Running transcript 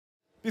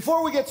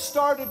Before we get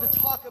started to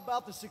talk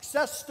about the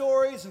success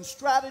stories and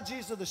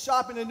strategies of the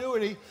shopping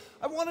annuity,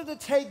 I wanted to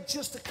take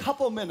just a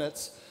couple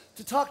minutes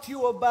to talk to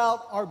you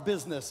about our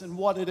business and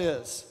what it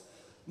is.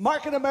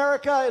 Market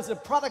America is a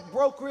product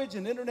brokerage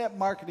and internet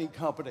marketing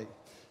company,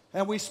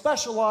 and we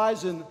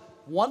specialize in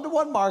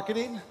one-to-one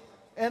marketing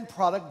and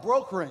product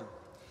brokering.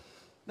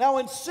 Now,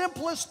 in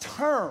simplest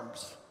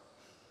terms,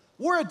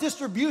 we're a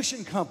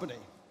distribution company.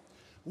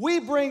 We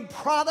bring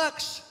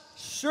products,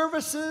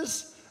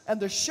 services, and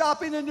the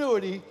shopping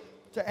annuity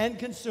to end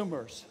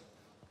consumers.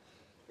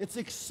 It's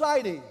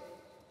exciting,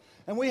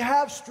 and we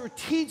have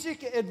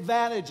strategic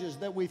advantages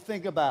that we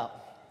think about.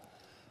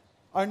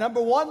 Our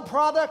number one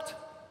product,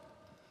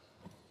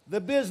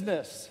 the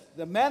business,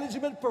 the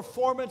Management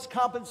Performance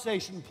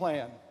Compensation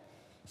Plan.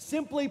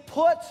 Simply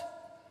put,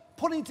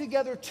 putting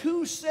together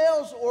two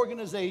sales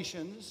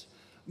organizations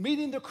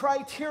meeting the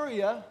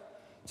criteria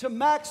to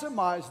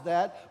maximize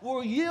that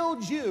will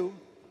yield you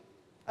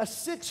a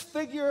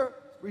six-figure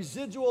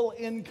residual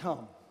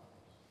income.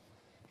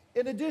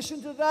 In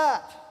addition to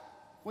that,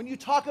 when you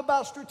talk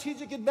about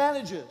strategic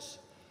advantages,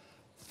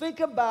 think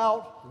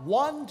about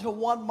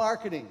one-to-one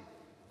marketing.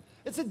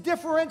 It's a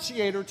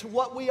differentiator to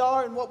what we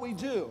are and what we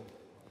do.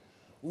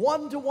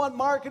 One-to-one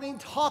marketing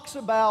talks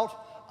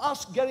about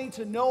us getting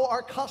to know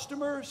our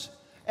customers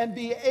and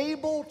be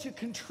able to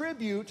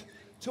contribute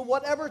to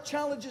whatever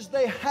challenges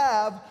they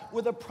have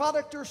with a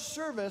product or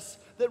service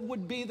that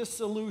would be the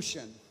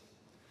solution.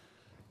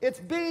 It's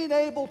being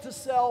able to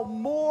sell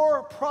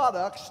more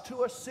products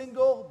to a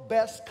single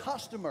best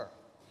customer.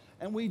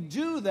 And we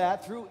do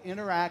that through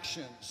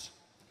interactions.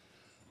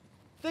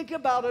 Think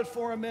about it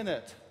for a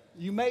minute.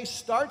 You may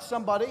start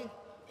somebody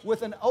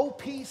with an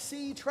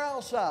OPC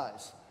trial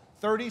size,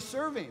 30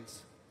 servings.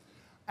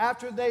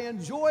 After they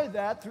enjoy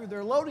that through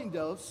their loading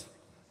dose,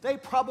 they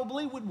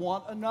probably would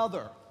want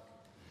another.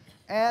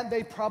 And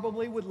they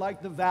probably would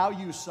like the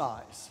value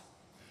size.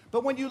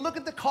 But when you look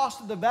at the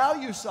cost of the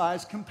value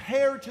size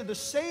compared to the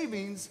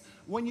savings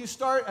when you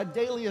start a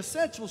daily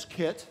essentials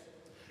kit,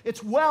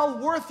 it's well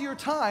worth your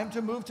time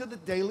to move to the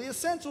daily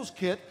essentials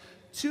kit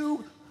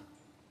to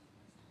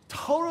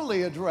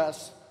totally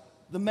address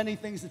the many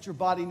things that your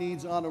body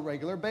needs on a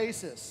regular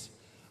basis.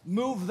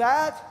 Move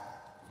that,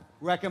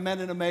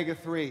 recommend an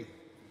omega-3.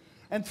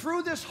 And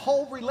through this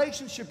whole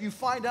relationship, you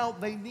find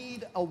out they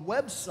need a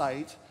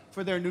website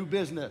for their new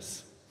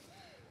business.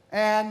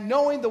 And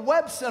knowing the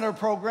Web Center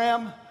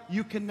program,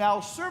 you can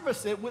now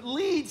service it, which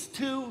leads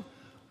to,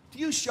 do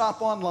you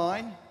shop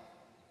online?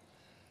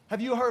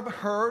 Have you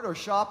heard or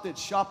shopped at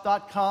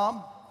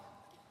shop.com?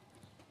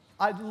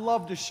 I'd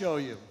love to show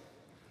you.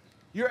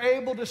 You're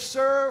able to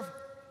serve,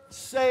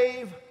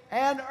 save,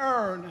 and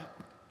earn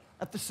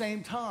at the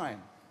same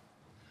time.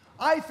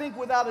 I think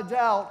without a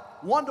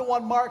doubt,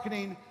 one-to-one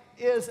marketing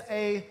is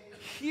a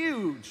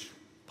huge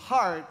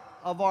part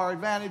of our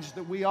advantage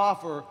that we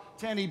offer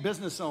to any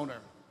business owner.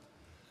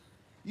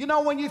 You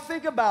know, when you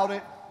think about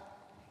it,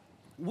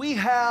 we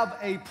have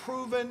a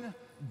proven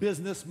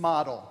business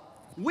model.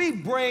 We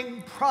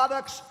bring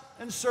products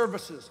and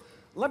services.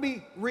 Let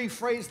me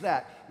rephrase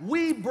that.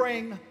 We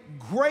bring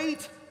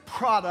great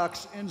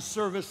products and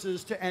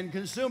services to end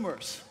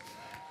consumers.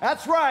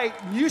 That's right.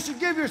 You should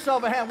give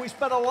yourself a hand. We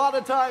spent a lot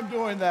of time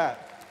doing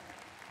that.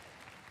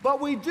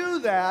 But we do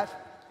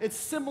that, it's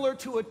similar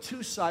to a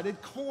two-sided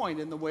coin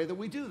in the way that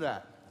we do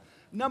that.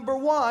 Number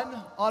one,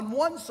 on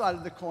one side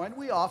of the coin,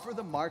 we offer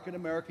the Market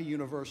America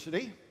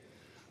University,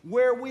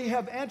 where we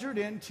have entered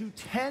into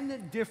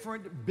 10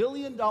 different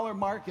billion-dollar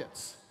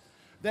markets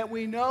that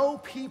we know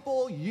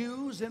people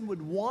use and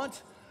would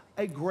want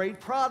a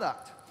great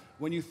product.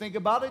 When you think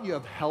about it, you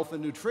have health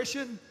and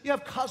nutrition, you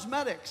have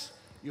cosmetics,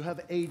 you have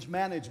age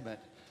management,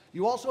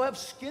 you also have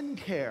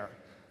skincare,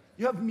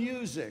 you have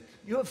music,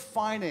 you have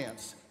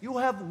finance, you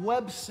have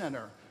Web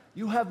Center,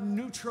 you have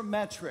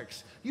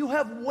nutrimetrics, you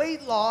have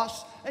weight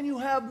loss, and you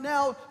have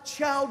now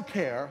child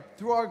care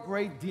through our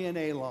great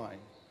DNA line.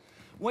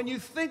 When you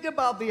think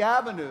about the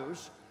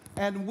avenues,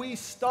 and we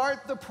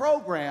start the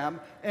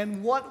program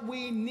and what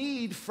we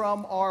need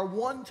from our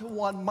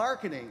one-to-one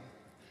marketing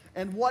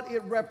and what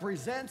it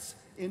represents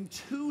in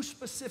two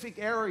specific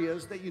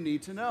areas that you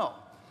need to know.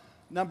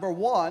 Number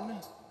one,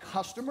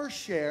 customer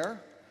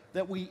share,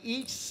 that we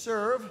each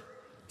serve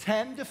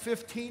 10 to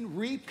 15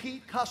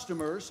 repeat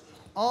customers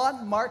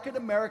on Market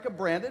America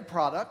branded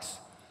products.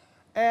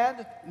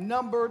 And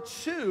number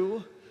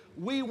two,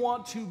 we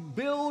want to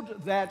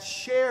build that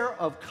share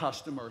of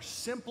customers,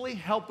 simply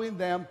helping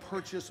them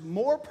purchase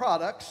more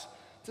products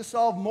to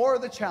solve more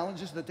of the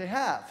challenges that they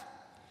have.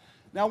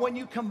 Now, when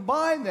you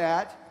combine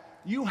that,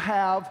 you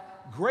have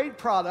great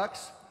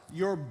products,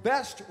 your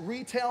best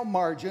retail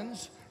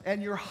margins,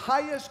 and your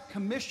highest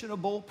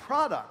commissionable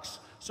products.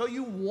 So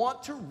you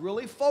want to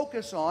really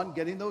focus on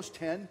getting those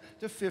 10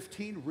 to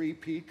 15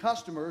 repeat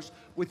customers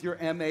with your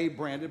MA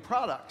branded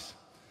products.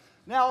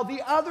 Now,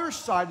 the other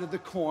side of the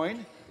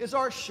coin is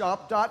our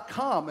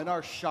shop.com and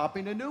our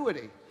shopping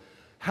annuity,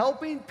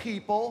 helping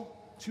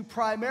people to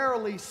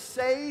primarily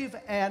save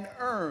and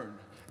earn.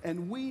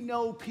 And we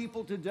know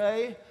people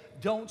today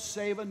don't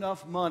save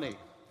enough money.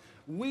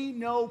 We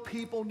know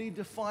people need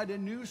to find a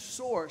new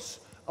source,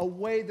 a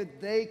way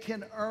that they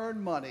can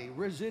earn money,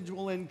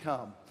 residual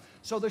income.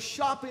 So the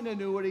shopping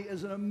annuity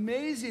is an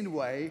amazing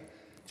way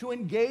to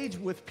engage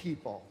with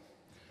people.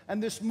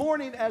 And this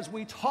morning, as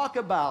we talk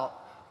about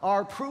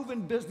our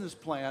proven business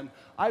plan,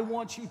 I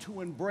want you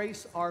to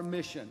embrace our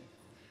mission.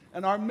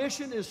 And our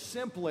mission is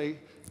simply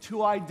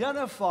to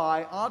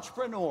identify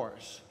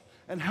entrepreneurs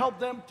and help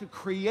them to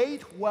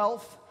create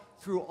wealth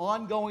through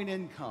ongoing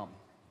income.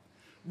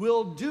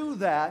 We'll do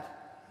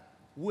that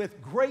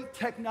with great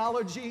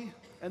technology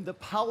and the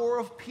power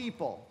of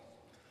people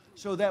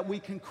so that we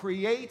can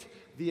create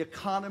the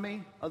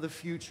economy of the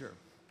future.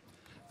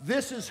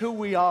 This is who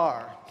we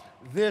are.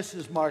 This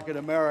is Market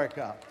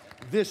America.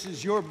 This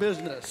is your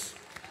business.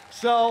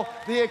 So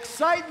the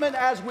excitement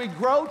as we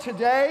grow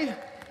today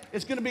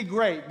is going to be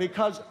great,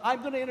 because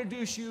I'm going to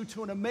introduce you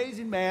to an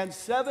amazing man,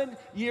 7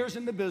 years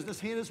in the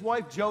business. He and his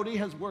wife, Jody,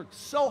 has worked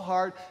so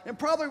hard and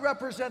probably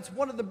represents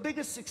one of the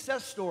biggest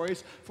success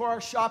stories for our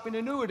shopping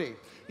annuity.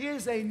 He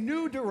is a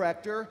new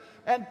director,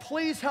 and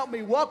please help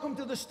me welcome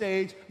to the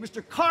stage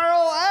Mr.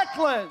 Carl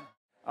Eklund.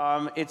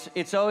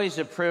 It's always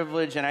a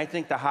privilege, and I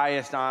think the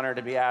highest honor,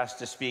 to be asked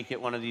to speak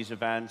at one of these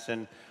events.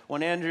 And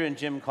when Andrew and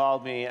Jim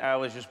called me, I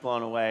was just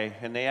blown away.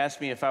 And they asked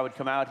me if I would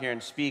come out here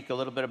and speak a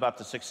little bit about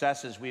the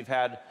successes we've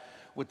had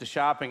with the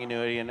shopping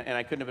annuity, and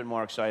I couldn't have been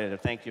more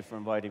excited. Thank you for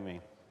inviting me.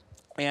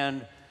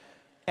 And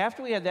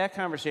after we had that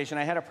conversation,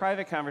 I had a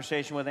private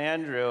conversation with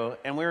Andrew,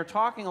 and we were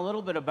talking a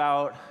little bit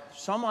about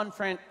some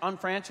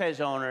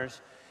unfranchised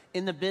owners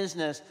in the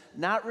business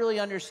not really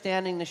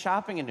understanding the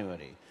shopping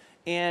annuity.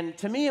 And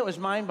to me, it was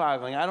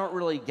mind-boggling. I don't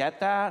really get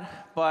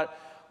that, but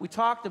we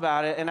talked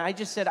about it, and I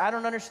just said, I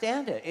don't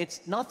understand it.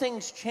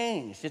 Nothing's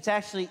changed. It's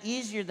actually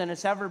easier than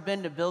it's ever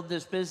been to build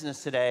this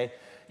business today,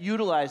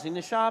 utilizing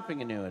the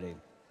shopping annuity.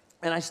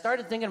 And I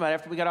started thinking about it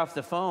after we got off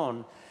the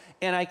phone,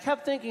 and I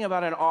kept thinking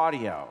about an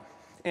audio.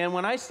 And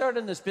when I started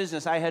in this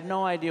business, I had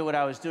no idea what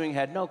I was doing,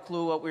 had no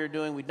clue what we were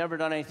doing. We'd never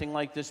done anything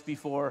like this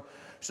before.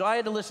 So I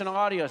had to listen to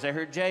audios. I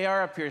heard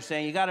JR up here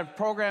saying, you got to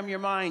program your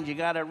mind. You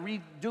got to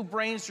do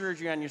brain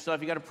surgery on yourself.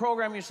 You got to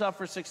program yourself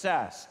for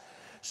success.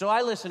 So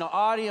I listened to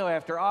audio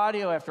after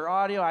audio after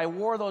audio. I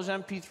wore those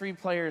MP3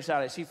 players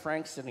out. I see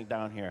Frank sitting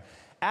down here.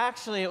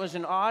 Actually, it was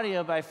an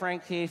audio by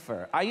Frank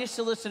Kiefer. I used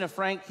to listen to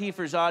Frank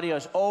Kiefer's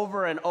audios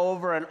over and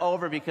over and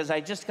over because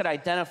I just could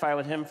identify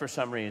with him for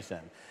some reason.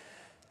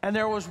 And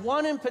there was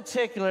one in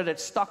particular that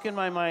stuck in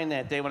my mind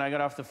that day when I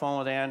got off the phone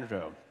with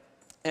Andrew.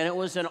 And it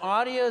was an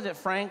audio that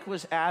Frank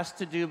was asked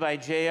to do by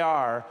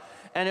JR,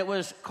 and it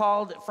was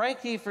called Frank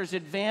Kiefer's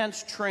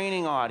Advanced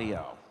Training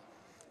Audio.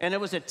 And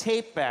it was a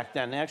tape back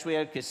then. They actually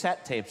had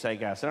cassette tapes, I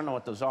guess. I don't know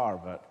what those are,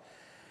 but.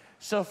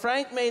 So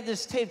Frank made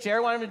this tape.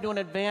 JR wanted him to do an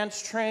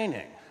advanced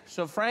training.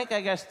 So Frank,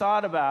 I guess,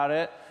 thought about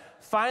it,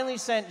 finally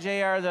sent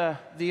JR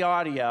the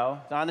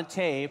audio on the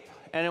tape,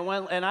 and it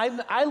went, and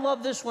I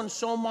love this one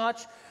so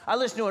much, I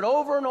listened to it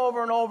over and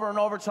over and over and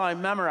over until I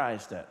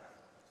memorized it.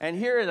 And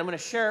here it is. I'm going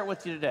to share it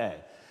with you today.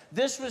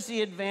 This was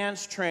the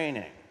advanced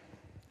training.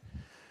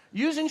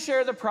 Use and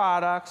share the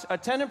products,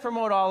 attend and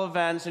promote all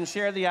events, and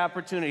share the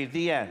opportunity.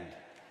 The end.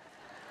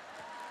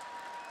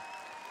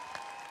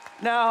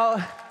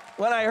 Now,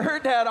 when I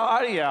heard that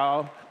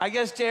audio, I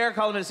guess JR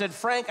called him and said,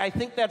 Frank, I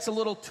think that's a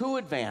little too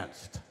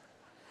advanced.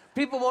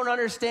 People won't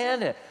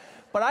understand it.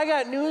 But I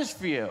got news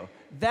for you.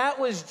 That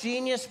was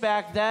genius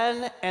back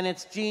then, and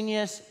it's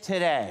genius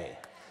today.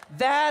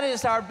 That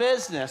is our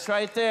business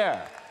right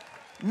there.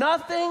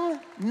 Nothing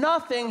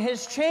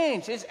has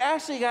changed. It's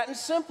actually gotten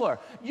simpler.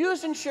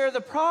 Use and share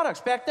the products.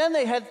 Back then,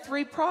 they had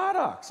 3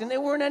 products, and they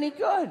weren't any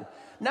good.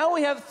 Now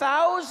we have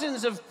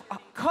thousands of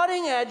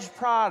cutting-edge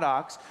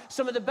products,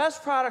 some of the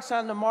best products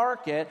on the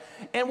market,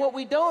 and what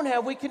we don't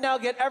have, we can now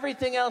get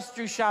everything else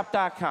through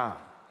shop.com.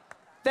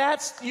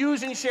 That's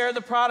use and share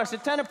the products.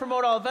 Attend and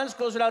promote all events,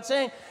 goes without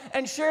saying,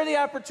 and share the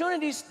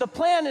opportunities. The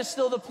plan is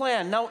still the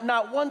plan. No,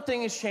 not one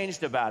thing has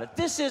changed about it.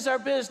 This is our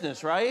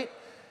business, right?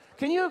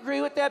 Can you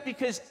agree with that?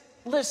 Because,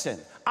 listen,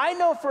 I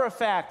know for a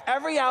fact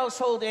every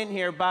household in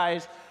here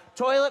buys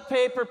toilet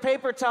paper,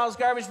 paper towels,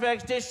 garbage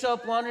bags, dish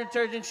soap, laundry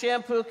detergent,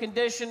 shampoo,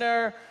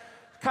 conditioner,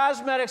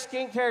 cosmetics,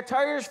 skincare,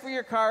 tires for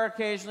your car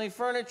occasionally,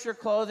 furniture,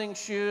 clothing,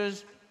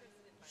 shoes,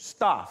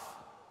 stuff.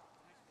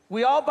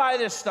 We all buy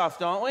this stuff,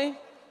 don't we?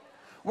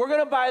 We're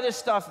going to buy this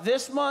stuff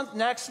this month,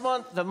 next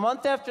month, the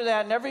month after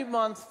that, and every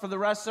month for the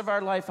rest of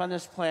our life on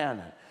this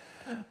planet.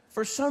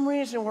 For some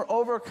reason, we're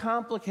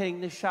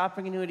overcomplicating the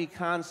shopping annuity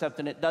concept,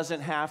 and it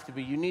doesn't have to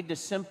be. You need to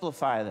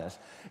simplify this.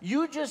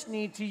 You just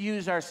need to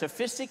use our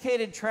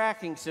sophisticated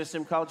tracking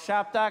system called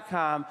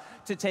shop.com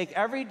to take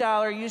every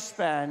dollar you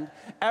spend,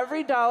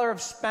 every dollar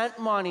of spent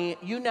money,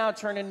 you now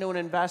turn into an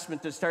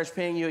investment that starts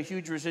paying you a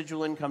huge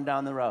residual income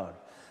down the road.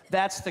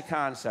 That's the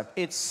concept.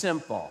 It's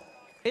simple.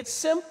 It's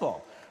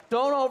simple.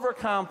 Don't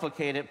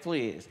overcomplicate it,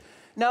 please.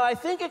 Now, I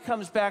think it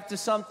comes back to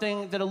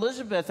something that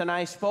Elizabeth and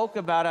I spoke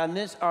about on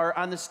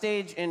the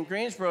stage in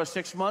Greensboro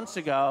 6 months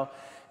ago,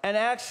 and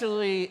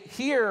actually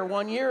here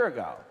 1 year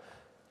ago.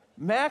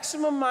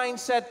 Maximum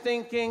mindset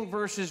thinking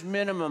versus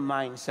minimum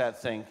mindset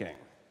thinking.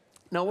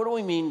 Now, what do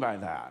we mean by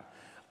that?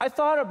 I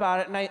thought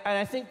about it, and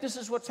I think this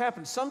is what's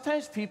happened.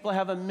 Sometimes people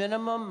have a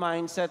minimum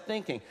mindset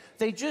thinking.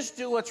 They just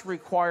do what's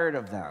required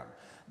of them.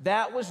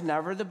 That was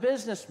never the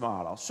business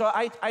model. So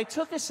I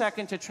took a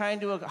second to try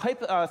and do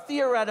a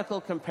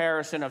theoretical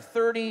comparison of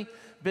 30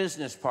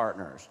 business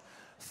partners.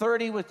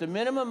 30 with the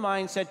minimum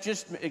mindset,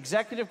 just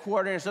executive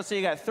coordinators. Let's say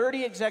you got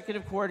 30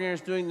 executive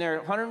coordinators doing their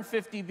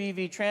 150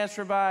 BV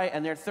transfer buy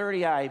and their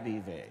 30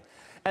 IBV.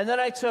 And then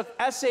I took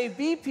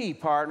SABP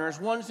partners,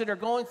 ones that are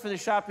going for the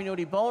shopping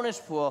annuity bonus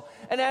pool,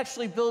 and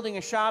actually building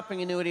a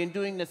shopping annuity and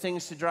doing the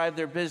things to drive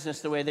their business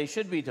the way they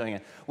should be doing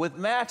it, with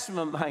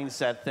maximum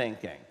mindset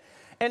thinking.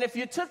 And if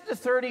you took the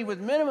 30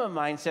 with minimum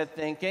mindset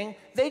thinking,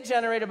 they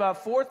generate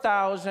about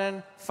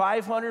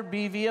 4,500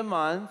 BV a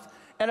month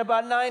and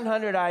about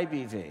 900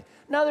 IBV.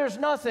 Now, there's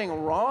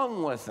nothing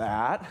wrong with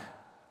that.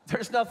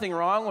 There's nothing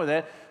wrong with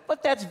it,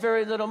 but that's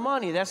very little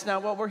money. That's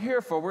not what we're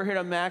here for. We're here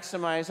to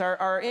maximize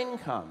our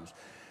incomes.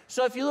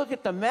 So if you look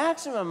at the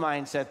maximum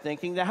mindset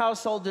thinking, the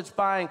household that's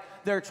buying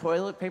their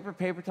toilet paper,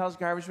 paper towels,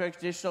 garbage bags,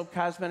 dish soap,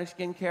 cosmetics,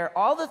 skincare,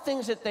 all the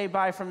things that they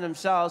buy from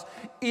themselves,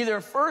 either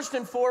first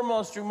and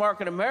foremost through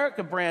Market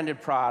America branded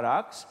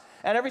products,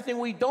 and everything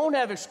we don't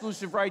have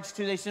exclusive rights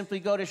to, they simply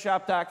go to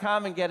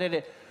shop.com and get it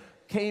at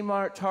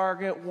Kmart,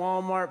 Target,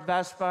 Walmart,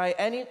 Best Buy,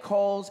 any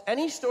Kohl's,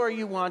 any store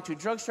you want to,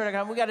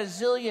 drugstore.com, we got a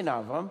zillion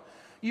of them.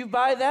 You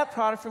buy that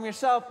product from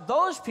yourself.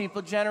 Those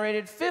people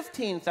generated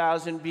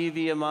 15,000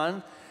 BV a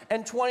month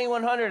and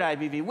 2,100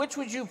 IBV. Which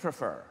would you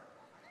prefer?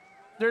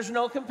 There's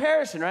no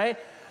comparison, right?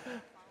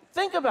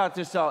 Think about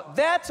this though.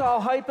 That's all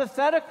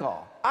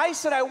hypothetical. I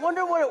said, I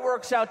wonder what it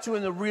works out to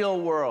in the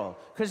real world,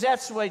 because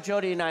that's the way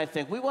Jody and I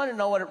think. We want to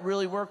know what it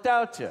really worked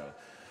out to.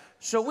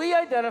 So we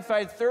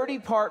identified 30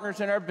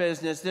 partners in our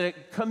business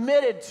that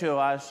committed to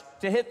us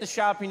to hit the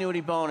shopping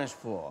annuity bonus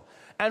pool.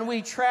 And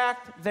we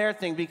tracked their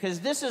thing, because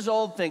this is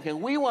old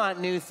thinking. We want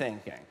new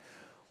thinking.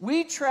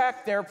 We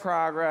tracked their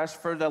progress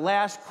for the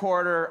last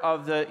quarter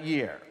of the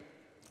year.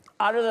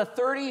 Out of the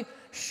 30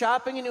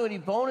 shopping annuity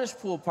bonus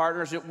pool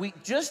partners,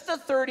 just the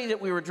 30 that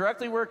we were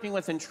directly working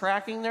with and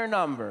tracking their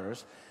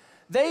numbers,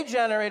 they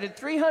generated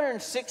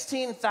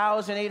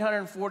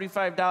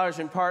 $316,845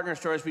 in partner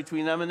stores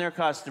between them and their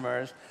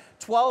customers,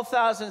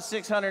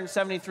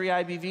 12,673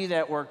 IBV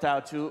that worked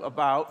out to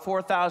about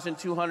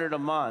 4,200 a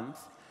month,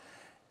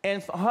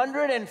 and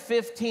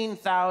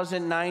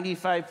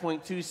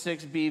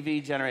 115,095.26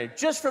 BV generated,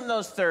 just from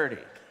those 30.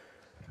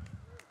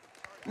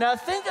 Now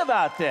think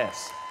about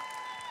this.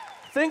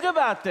 Think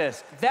about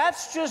this.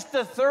 That's just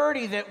the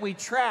 30 that we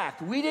tracked.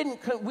 We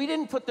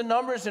didn't put the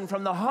numbers in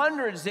from the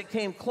hundreds that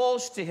came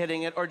close to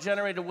hitting it or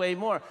generated way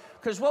more.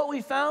 Because what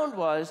we found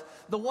was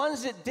the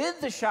ones that did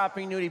the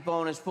shopping annuity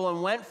bonus pool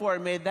and went for it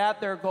and made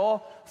that their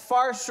goal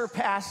far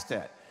surpassed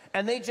it.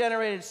 And they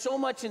generated so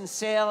much in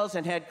sales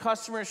and had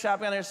customers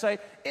shopping on their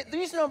site.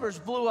 These numbers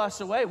blew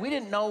us away. We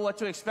didn't know what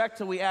to expect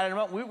till we added them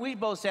up. We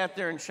both sat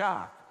there in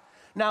shock.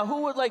 Now,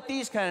 who would like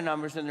these kind of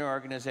numbers in their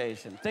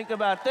organization? Think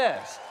about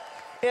this.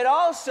 It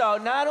also,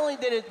 not only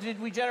did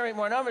we generate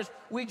more numbers,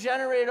 we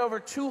generated over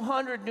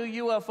 200 new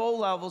UFO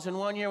levels in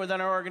 1 year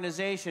within our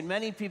organization,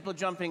 many people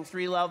jumping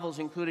 3 levels,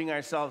 including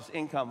ourselves,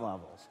 income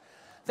levels.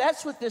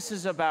 That's what this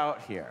is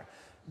about here.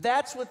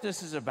 That's what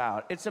this is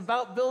about. It's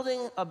about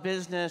building a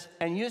business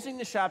and using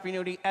the shopping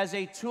annuity as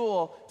a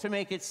tool to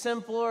make it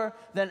simpler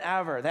than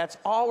ever. That's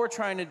all we're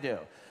trying to do.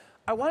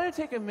 I want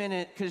to take a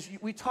minute, because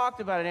we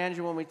talked about it,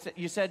 Andrew, when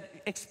you said,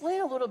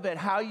 explain a little bit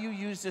how you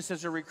use this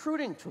as a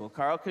recruiting tool,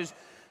 Carl, because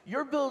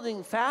you're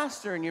building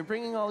faster and you're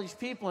bringing all these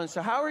people in.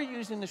 So how are you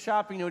using the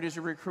shopping annuity as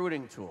a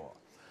recruiting tool?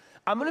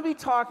 I'm going to be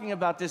talking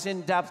about this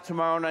in depth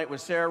tomorrow night with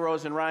Sarah,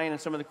 Rose, and Ryan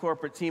and some of the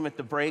corporate team at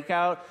the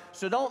breakout.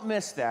 So don't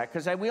miss that,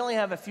 because we only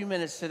have a few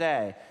minutes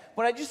today.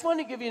 But I just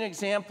wanted to give you an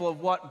example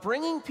of what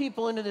bringing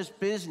people into this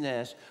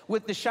business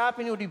with the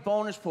shopping annuity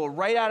bonus pool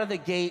right out of the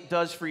gate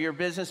does for your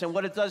business and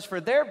what it does for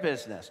their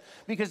business.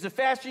 Because the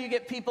faster you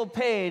get people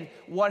paid,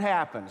 what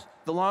happens?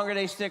 The longer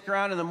they stick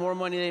around and the more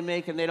money they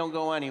make, and they don't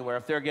go anywhere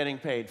if they're getting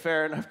paid.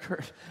 Fair enough,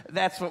 Kurt?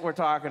 That's what we're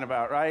talking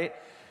about, right?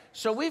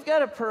 So we've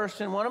got a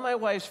person, one of my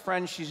wife's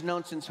friends, she's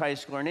known since high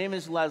school. Her name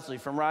is Leslie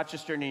from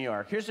Rochester, New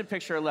York. Here's a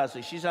picture of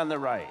Leslie. She's on the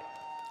right.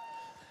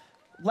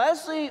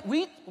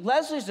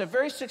 Leslie's a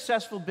very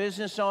successful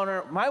business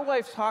owner. My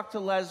wife talked to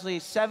Leslie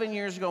 7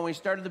 years ago when we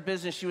started the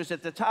business. She was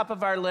at the top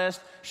of our list.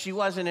 She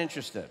wasn't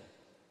interested.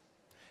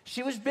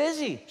 She was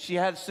busy. She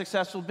had a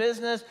successful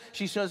business.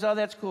 She says, oh,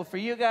 that's cool for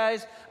you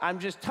guys.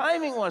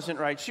 Timing wasn't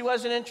right. She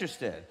wasn't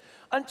interested.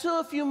 Until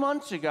a few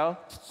months ago,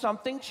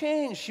 something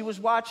changed. She was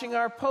watching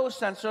our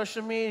posts on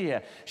social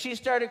media. She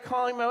started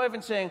calling my wife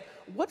and saying,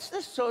 what's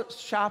this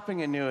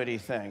shopping annuity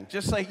thing?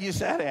 Just like you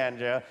said,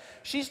 Andrea.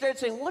 She started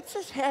saying, what's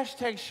this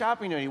hashtag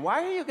shopping annuity?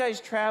 Why are you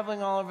guys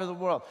traveling all over the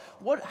world?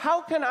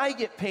 How can I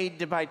get paid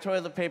to buy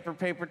toilet paper,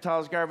 paper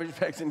towels, garbage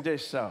bags, and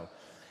dish soap?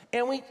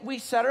 And we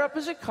set her up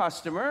as a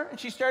customer, and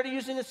she started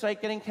using the site,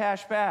 getting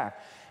cash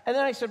back. And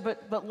then I said,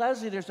 but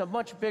Leslie, there's a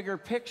much bigger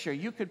picture.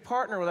 You could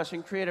partner with us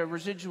and create a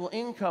residual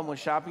income with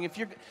shopping.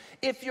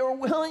 If you're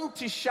willing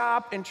to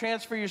shop and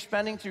transfer your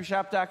spending through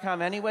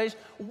shop.com anyways,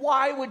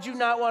 why would you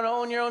not want to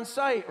own your own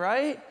site,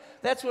 right?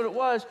 That's what it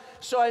was.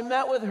 So I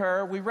met with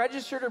her. We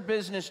registered her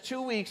business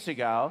 2 weeks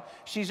ago.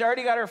 She's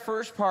already got her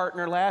first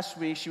partner last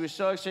week. She was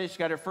so excited she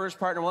got her first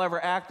partner. We'll have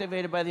her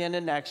activated by the end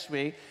of next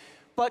week.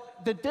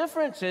 But the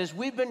difference is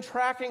we've been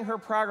tracking her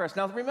progress.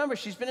 Now remember,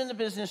 she's been in the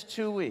business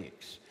 2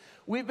 weeks.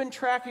 We've been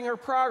tracking her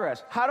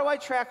progress. How do I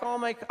track all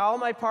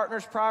my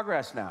partners'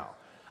 progress now?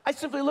 I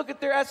simply look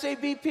at their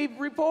SABP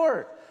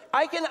report.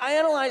 I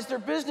analyze their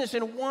business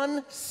in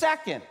 1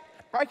 second.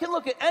 I can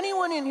look at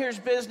anyone in here's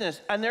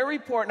business and their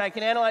report, and I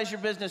can analyze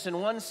your business in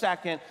 1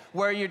 second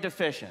where you're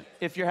deficient,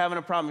 if you're having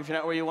a problem, if you're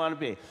not where you want to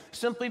be,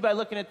 simply by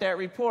looking at that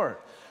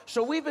report.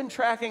 So we've been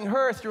tracking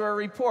her through her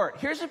report.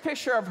 Here's a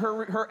picture of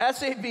her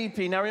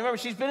SABP. Now remember,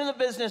 she's been in the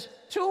business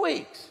 2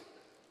 weeks.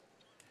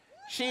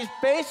 She's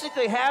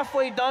basically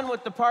halfway done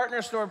with the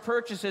partner store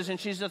purchases, and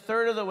she's a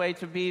third of the way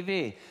to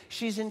BV.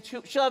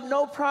 She'll have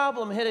no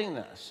problem hitting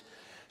this.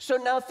 So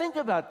now think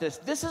about this.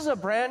 This is a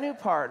brand new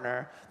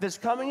partner that's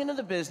coming into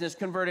the business,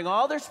 converting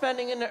all their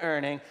spending into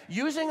earning,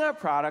 using our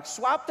products,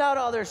 swapped out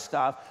all their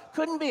stuff,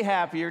 couldn't be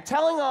happier,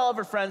 telling all of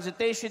her friends that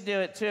they should do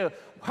it too.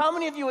 How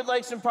many of you would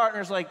like some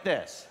partners like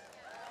this?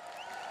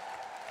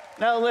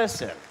 Now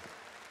listen,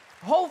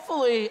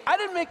 hopefully, I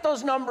didn't make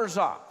those numbers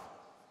up.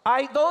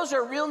 Those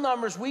are real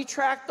numbers. We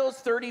tracked those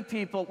 30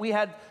 people. We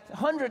had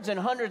hundreds and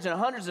hundreds and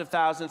hundreds of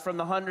thousands from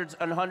the hundreds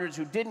and hundreds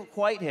who didn't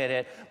quite hit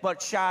it, but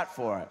shot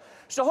for it.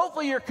 So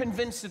hopefully you're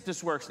convinced that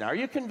this works now. Are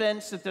you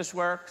convinced that this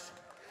works?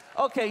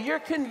 Okay, you're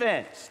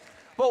convinced.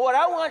 But what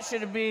I want you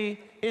to be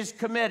is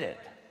committed,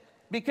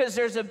 because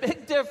there's a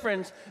big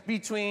difference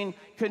between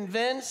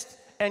convinced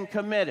and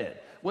committed.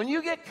 When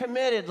you get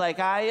committed like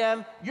I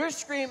am, you're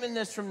screaming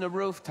this from the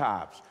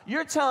rooftops.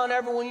 You're telling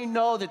everyone you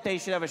know that they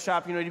should have a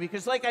shopping Annuity,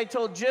 because like I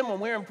told Jim when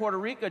we were in Puerto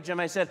Rico, Jim,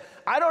 I said,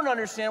 I don't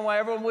understand why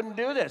everyone wouldn't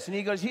do this. And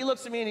he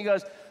looks at me and he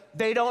goes,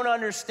 they don't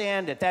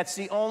understand it. That's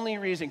the only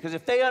reason, because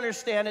if they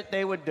understand it,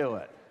 they would do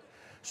it.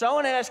 So I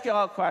want to ask you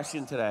all a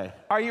question today.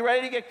 Are you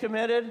ready to get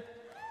committed?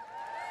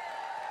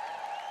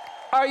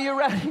 Are you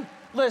ready?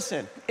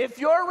 Listen, if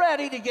you're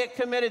ready to get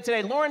committed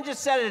today, Lauren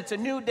just said it, it's a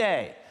new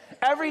day.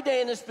 Every day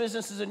in this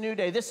business is a new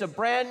day. This is a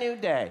brand new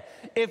day.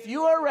 If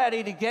you are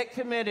ready to get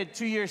committed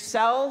to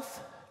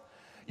yourself,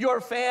 your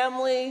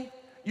family,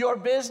 your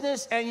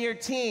business, and your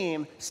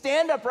team,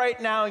 stand up right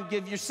now and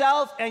give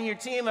yourself and your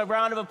team a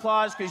round of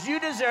applause, because you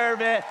deserve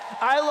it.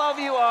 I love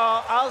you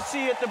all. I'll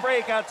see you at the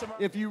breakout tomorrow.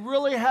 If you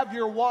really have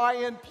your why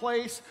in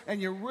place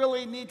and you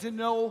really need to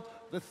know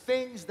the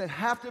things that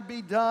have to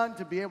be done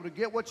to be able to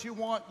get what you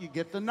want, you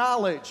get the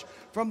knowledge.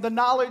 From the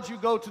knowledge, you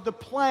go to the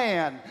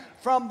plan.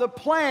 From the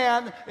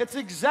plan, it's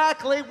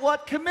exactly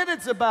what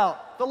committed's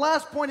about. The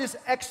last point is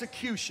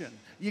execution.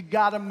 You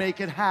gotta make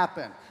it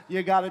happen.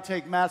 You gotta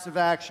take massive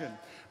action.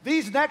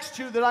 These next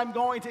two that I'm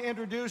going to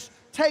introduce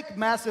take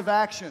massive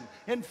action.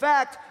 In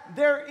fact,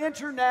 they're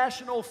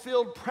international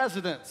field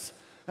presidents,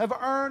 have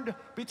earned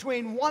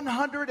between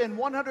 $100,000 and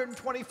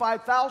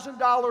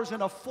 $125,000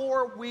 in a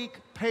 4-week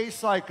pay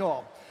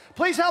cycle.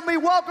 Please help me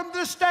welcome to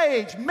the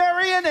stage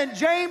Marian and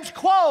James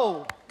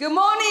Quo. Good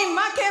morning,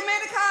 Market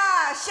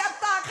America,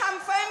 Shop.com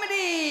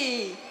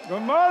family.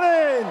 Good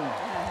morning.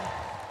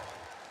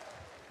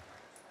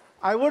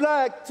 I would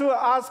like to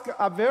ask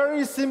a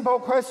very simple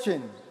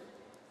question.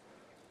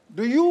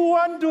 Do you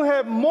want to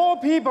have more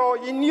people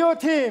in your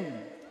team?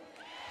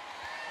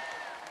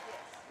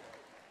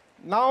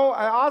 Now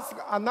I ask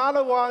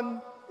another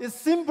one, is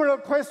simpler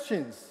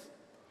questions.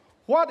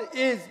 What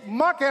is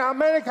Market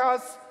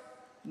America's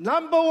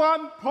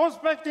 #1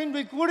 prospecting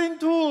recruiting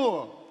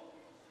tool?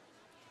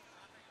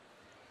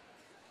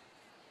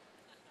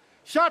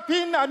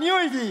 Shopping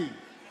Annuity.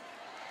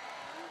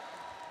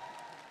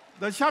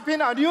 The Shopping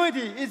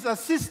Annuity is a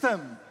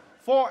system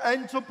for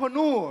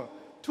entrepreneurs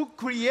to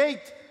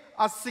create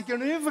a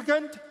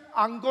significant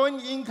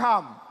ongoing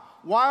income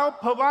while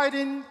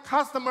providing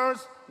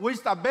customers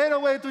with a better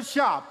way to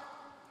shop.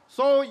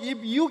 So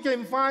if you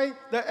can find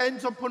the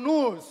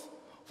entrepreneurs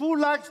who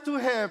like to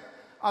have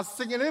a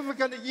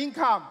significant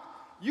income,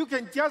 you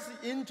can just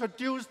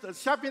introduce the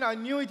Shopping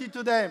Annuity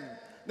to them.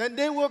 Then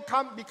they will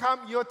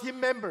become your team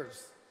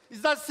members.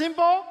 Is that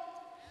simple?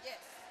 Yes.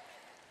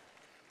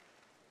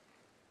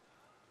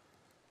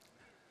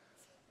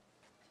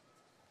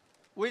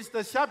 With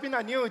the Shopping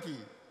Annuity,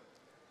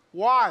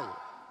 why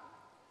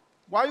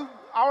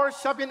our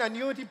Shopping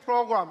Annuity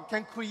program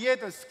can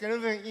create a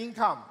significant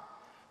income?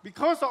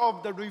 Because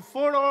of the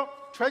referral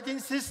tracking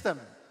system,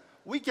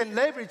 we can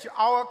leverage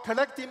our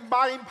collective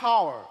buying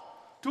power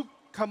to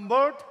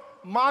convert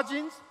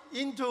margins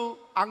into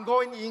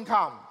ongoing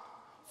income,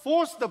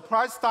 force the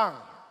price down,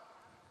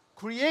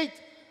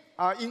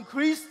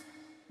 increase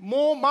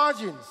more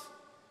margins,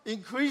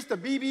 increase the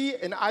BB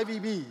and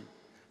IBB,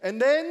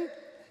 and then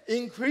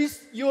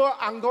increase your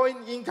ongoing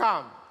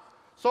income.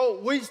 So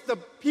with the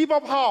people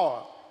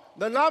power,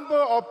 the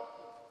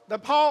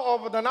power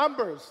of the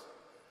numbers,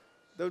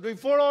 the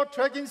referral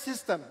tracking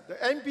system, the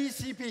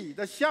MPCP,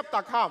 the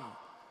shop.com,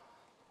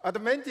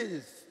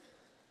 advantages.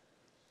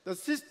 The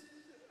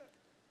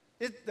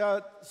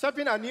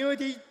shopping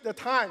annuity,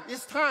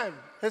 its time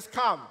has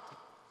come.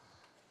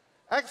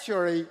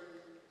 Actually,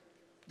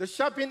 the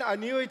shopping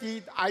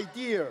annuity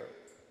idea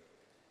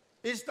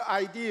is the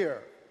idea.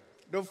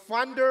 The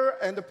founder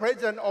and the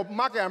president of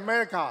Market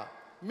America,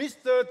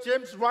 Mr.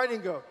 James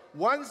Reininger,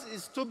 wants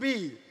it to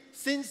be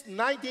since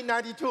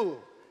 1992.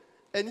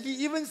 And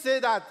he even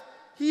said that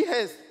he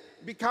has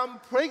become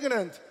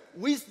pregnant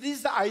with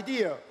this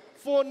idea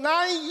for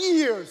 9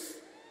 years,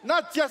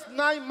 not just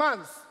 9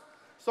 months.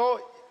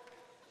 So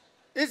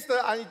it's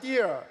the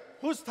idea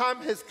whose time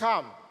has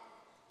come.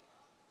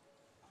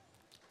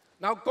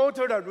 Now go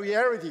to the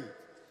reality.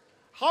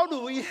 How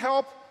do we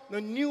help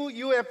the new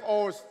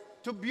UFOs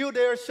to build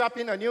their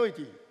shopping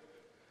annuity?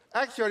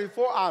 Actually,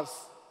 for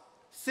us,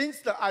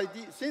 since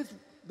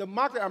the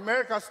Market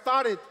America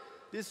started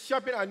this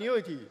shopping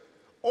annuity,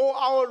 all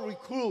our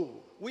recruits,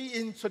 we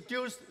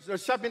introduced the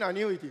shopping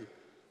annuity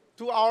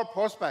to our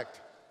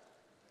prospect.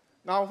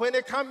 Now, when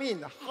they come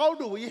in, how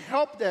do we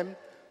help them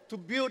to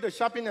build the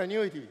shopping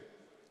annuity?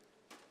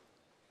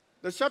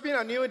 The shopping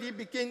annuity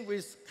begins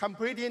with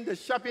completing the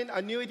shopping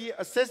annuity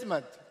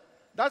assessment.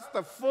 That's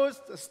the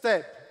first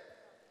step.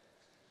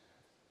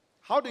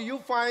 How do you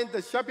find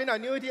the shopping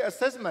annuity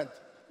assessment?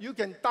 You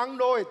can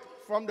download it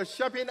from the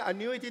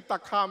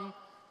shoppingannuity.com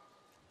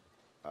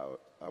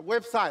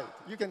website.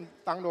 You can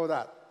download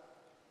that.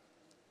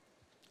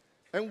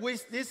 And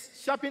with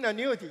this shopping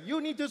annuity,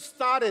 you need to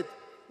start it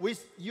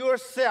with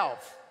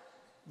yourself.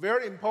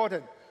 Very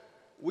important.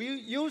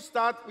 You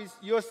start with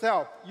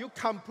yourself. You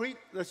complete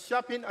the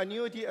shopping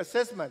annuity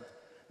assessment.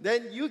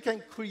 Then you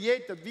can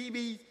create the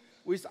VB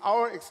with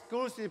our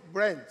exclusive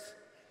brands.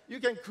 You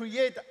can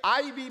create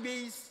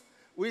IBBs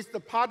with the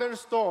partner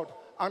store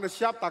on the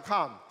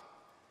shop.com.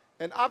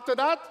 And after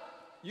that,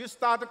 you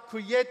start to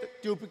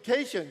create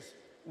duplications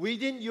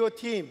within your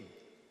team.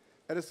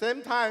 At the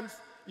same time,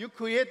 you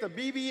create the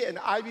BB and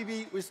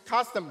IBB with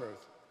customers.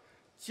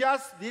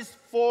 Just these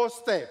 4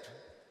 steps.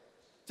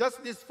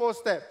 Just these 4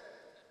 steps.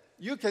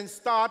 You can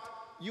start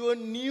your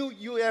new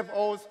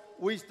UFOs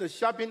with the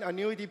shopping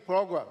annuity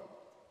program.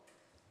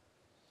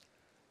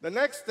 The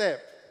next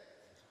step,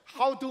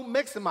 how to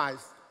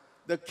maximize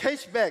the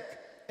cashback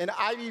and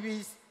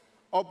IBBs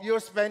of your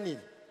spending.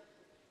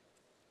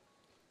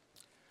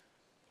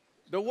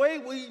 The way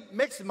we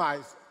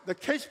maximize the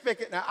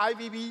cashback and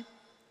IBB,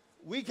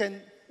 we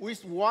can,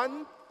 with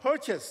one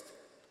purchase,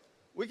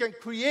 we can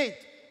create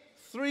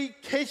 3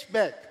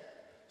 cashback,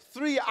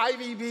 3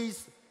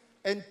 IBBs,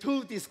 and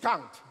 2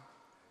 discounts.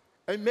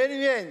 And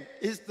Marian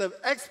is the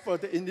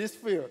expert in this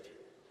field.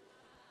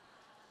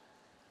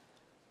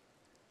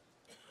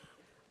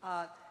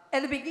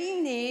 At the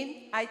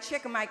beginning, I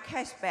check my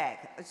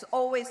cashback. It's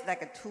always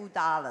like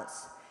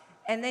 $2.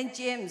 And then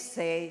James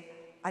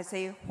I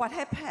say, what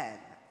happened?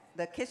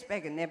 The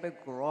cashback never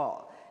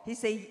grow. He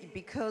said,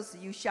 because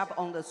you shop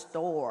on the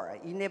store,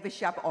 you never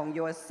shop on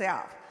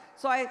yourself.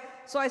 So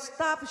I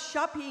stopped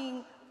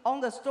shopping on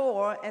the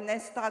store and then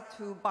start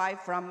to buy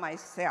from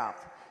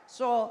myself.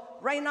 So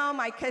right now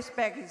my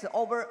cashback is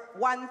over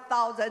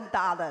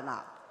 $1,000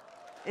 now.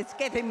 It's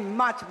getting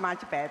much,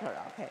 much better,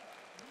 okay?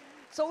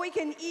 So we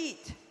can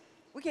eat,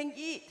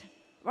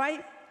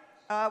 right?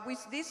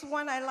 With this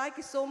one, I like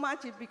it so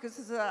much because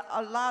it's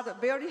a lot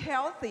very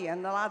healthy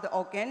and a lot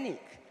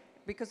organic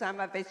because I'm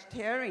a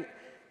vegetarian.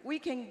 We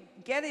can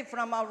get it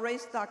from our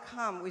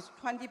race.com with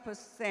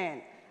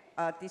 20%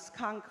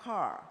 discount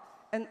card.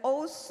 And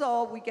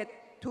also we get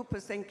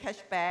 2%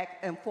 cashback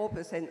and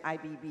 4%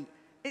 IBB.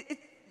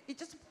 You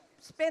just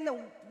spend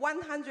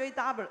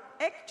 $100.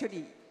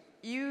 Actually,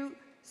 you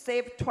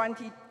save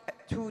 $22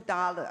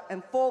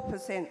 and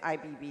 4%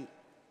 IBB.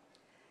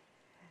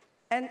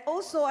 And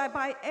also, I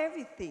buy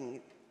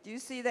everything. Do you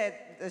see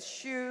that? The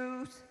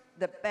shoes,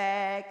 the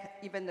bag,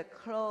 even the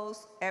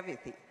clothes,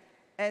 everything.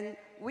 And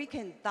we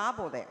can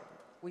double that.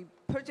 We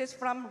purchase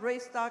from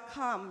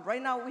race.com.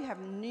 Right now, we have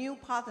new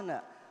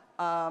partner,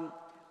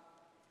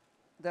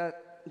 the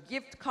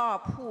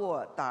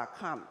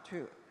giftcardpool.com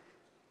too,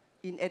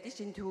 in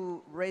addition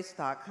to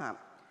race.com.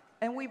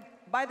 And we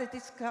buy the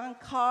discount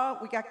card,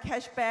 we get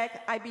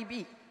cashback,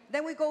 IBB.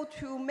 Then we go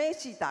to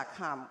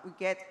Macy.com, we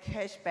get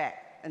cashback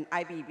and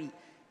IBB.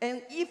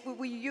 And if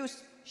we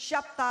use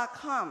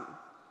shop.com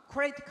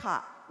credit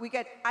card, we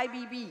get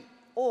IBB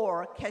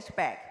or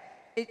cashback.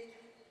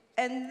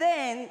 And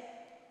then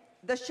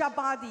the shop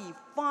body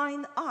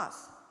find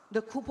us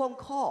the coupon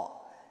code.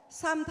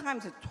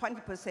 Sometimes it's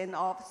 20%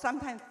 off,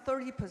 sometimes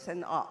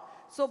 30% off.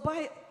 So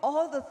buy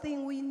all the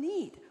things we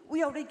need.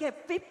 We already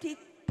get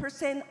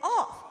 50%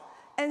 off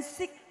and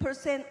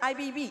 6%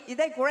 IBB. Is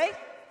that great?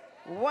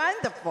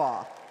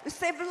 Wonderful. We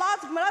save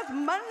lots of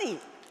money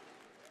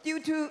due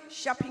to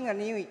shopping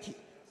annuity.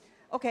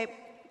 Okay,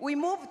 we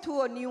moved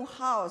to a new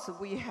house.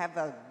 We have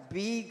a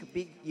big,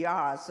 big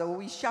yard. So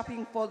we're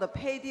shopping for the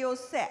patio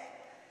set.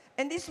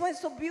 And this one is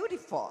so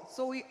beautiful.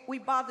 So we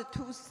bought the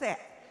 2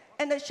 sets.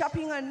 And the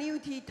shopping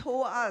annuity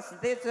told us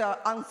there's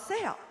on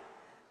sale,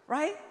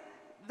 right?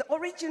 The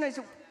original is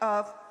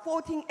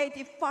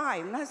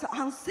 $14.85. That's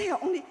on sale,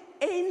 only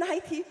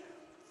 $891.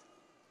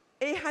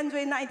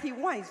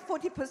 It's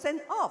 40%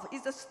 off.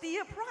 It's a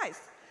steal price.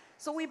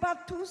 So we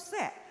bought 2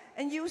 sets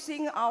and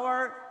using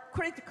our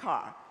credit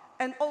card.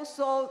 And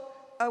also,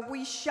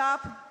 we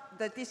shop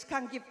the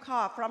discount gift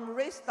card from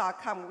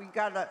race.com. We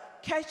got a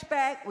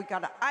cashback, we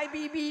got an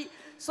IBB.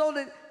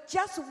 So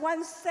just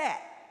one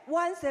set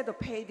to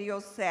pay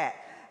your set.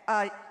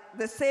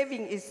 The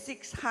saving is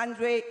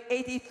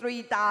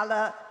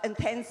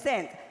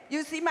 $683.10.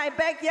 You see my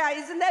backyard,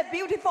 isn't that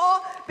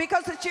beautiful?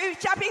 Because of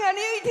shopping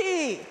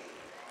annuity.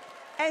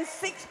 And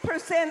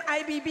 6%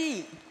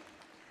 IBB.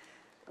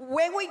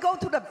 When we go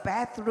to the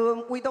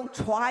bathroom, we don't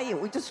try it,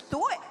 we just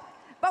do it.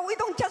 But we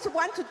don't just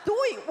want to do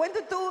it, we want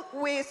to do it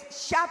with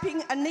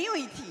shopping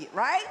annuity,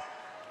 right?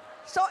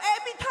 So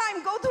every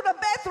time go to the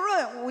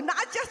bathroom, we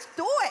not just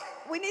do it,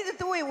 we need to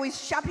do it with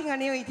shopping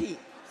annuity.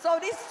 So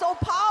this is so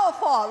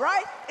powerful,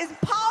 right? It's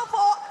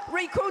powerful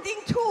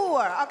recruiting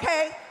tool,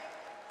 okay?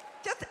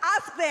 Just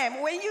ask them,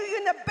 when you're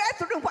in the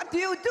bathroom, what do?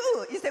 You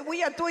say,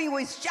 we are doing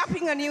with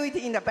shopping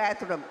annuity in the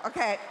bathroom,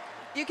 okay?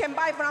 You can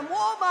buy from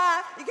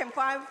Walmart, you can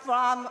buy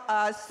from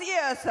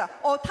Sears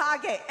or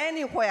Target,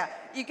 anywhere.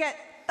 You get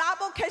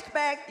double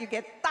cashback, you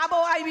get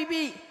double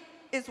IBB.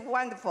 It's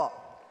wonderful.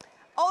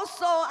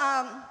 Also,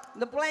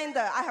 the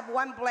blender, I have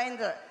one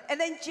blender. And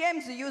then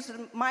James used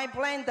my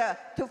blender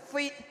to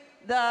feed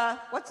the,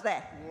 what's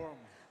that? Worm.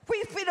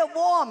 We feed a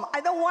worm.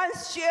 I don't want to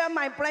share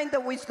my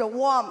blender with the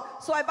worm.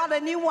 So I bought a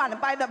new one,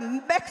 buy the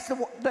best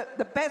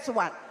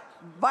one,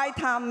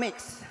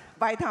 Vitamix,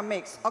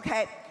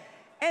 okay?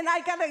 And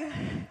I got a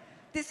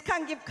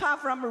discount gift card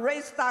from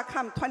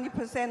race.com,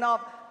 20%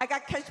 off. I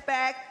got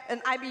cashback and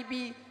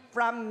IBB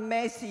from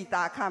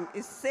Macy.com.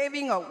 It's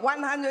saving of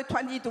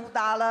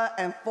 $122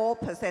 and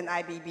 4%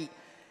 IBB.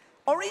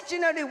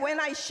 Originally, when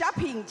I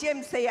shopping,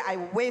 James say I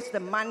waste the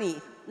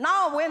money.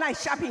 Now, when I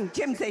shopping,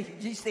 James say,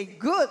 you say,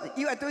 good,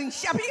 you are doing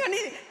shopping, and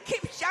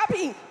keep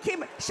shopping,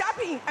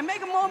 and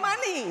make more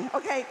money,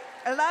 okay?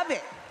 I love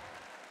it.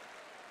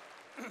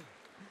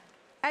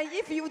 And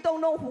if you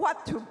don't know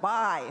what to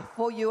buy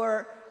for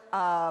your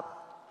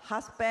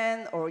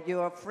husband or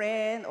your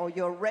friend or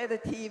your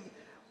relative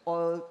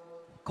or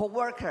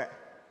coworker,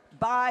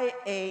 buy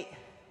a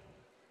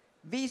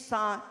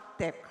Visa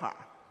debit card.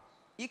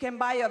 You can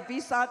buy a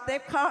Visa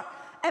debit card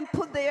and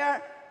put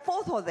their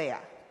photo there,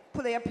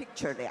 put their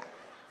picture there.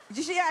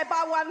 You see, I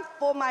bought one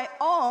for my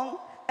own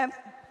and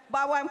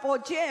bought one for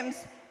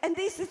James, and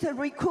this is a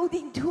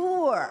recruiting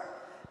tour.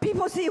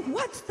 People say,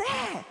 what's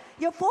that?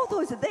 Your photo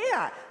is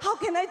there. How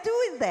can I do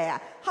it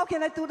there? How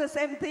can I do the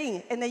same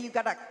thing? And then you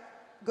got a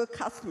good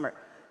customer.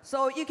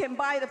 So you can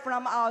buy it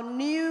from our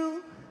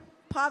new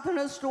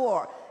partner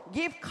store,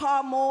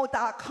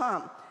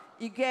 giftcardmall.com.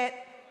 You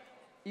get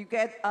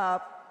 2%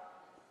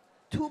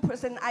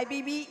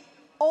 IBB.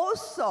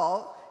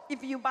 Also,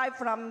 if you buy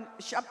from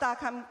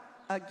shop.com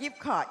gift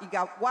card, you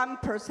got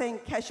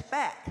 1% cash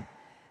back.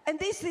 And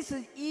this is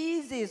the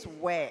easiest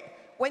way.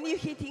 When you're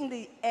hitting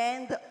the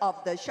end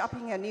of the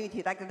shopping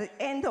annuity, like at the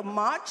end of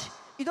March,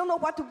 you don't know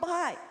what to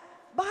buy.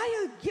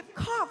 Buy a gift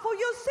card for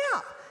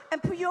yourself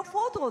and put your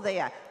photo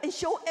there and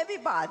show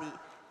everybody.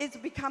 It's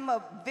become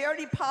a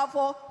very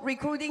powerful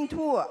recruiting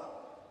tool.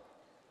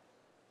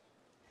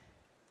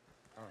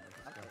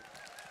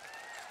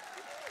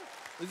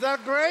 Is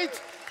that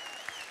great?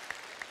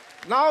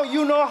 Now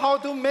you know how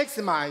to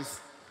maximize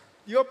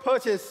your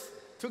purchase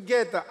to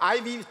get the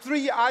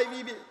three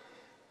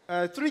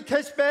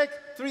cashback,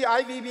 3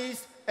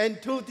 IVBs, and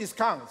 2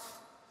 discounts.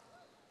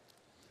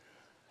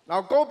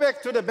 Now go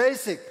back to the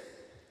basic.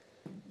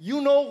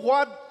 You know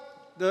what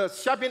the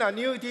shopping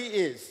annuity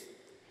is.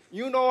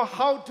 You know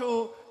how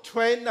to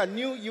train a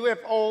new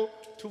UFO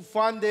to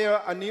fund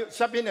their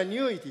shopping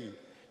annuity.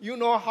 You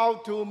know how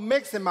to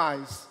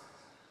maximize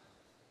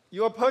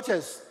your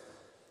purchase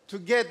to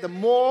get the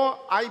more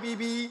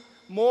IBB,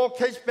 more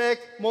cashback,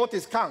 more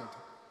discount.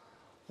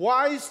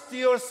 Why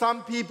still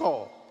some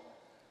people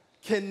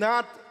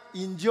cannot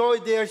enjoy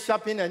their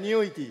shopping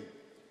annuity?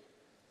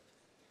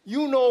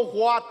 You know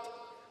what,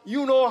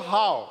 you know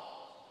how.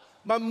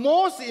 But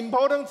most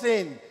important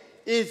thing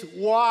is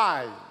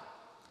why.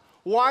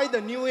 Why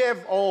the new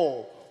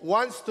UFO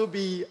wants to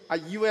be a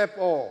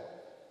UFO.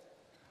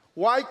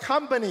 Why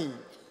company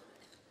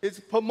is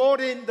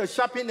promoting the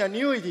shopping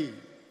annuity.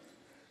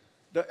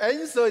 The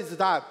answer is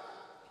that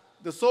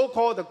the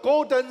so-called the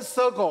golden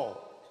circle,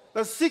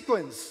 the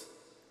sequence,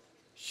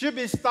 should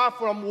be start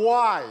from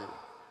why.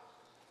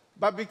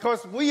 But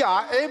because we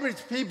are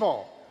average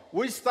people,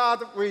 we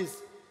start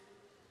with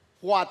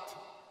what,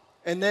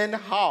 and then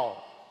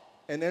how,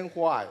 and then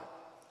why.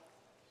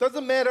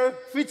 Doesn't matter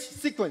which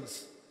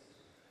sequence,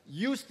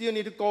 you still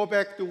need to go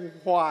back to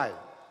why.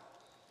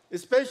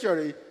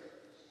 Especially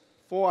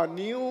for a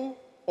new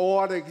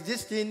or the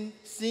existing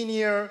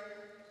senior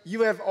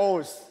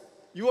UFOs.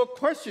 Your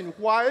question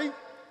why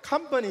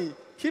company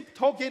keep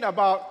talking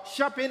about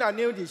shopping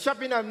annuity,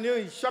 shopping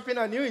annuity, shopping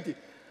annuity.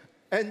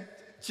 And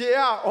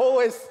JR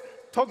always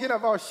talking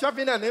about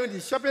shopping annuity,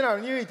 shopping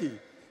annuity.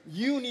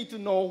 You need to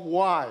know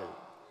why.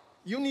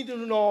 You need to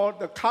know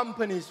the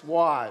company's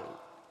why.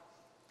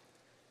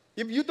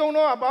 If you don't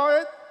know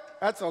about it,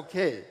 that's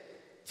okay.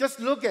 Just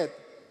look at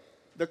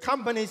the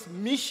company's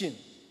mission,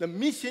 the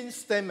mission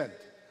statement,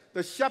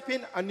 the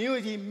shopping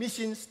annuity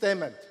mission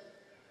statement.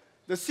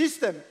 The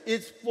system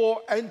is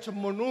for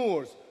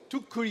entrepreneurs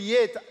to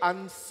create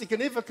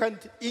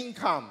significant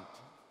income.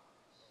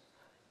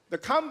 The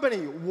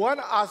company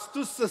wants us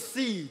to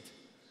succeed.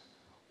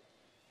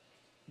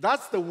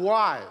 That's the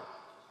why.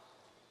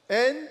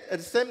 And at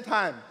the same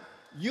time,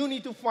 you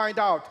need to find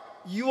out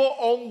your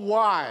own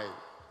why,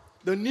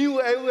 the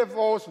new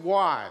AUFO's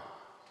why.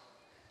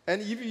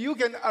 And if you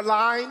can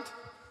align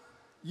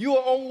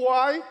your own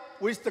why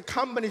with the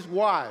company's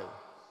why,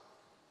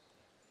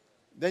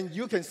 then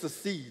you can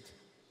succeed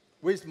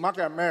with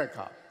Market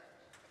America.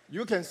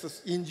 You can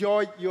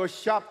enjoy your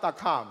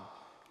shop.com.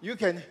 You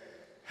can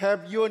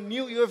have your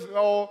new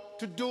UFO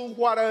to do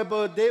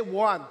whatever they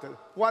want,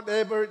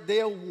 whatever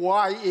their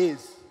why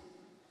is.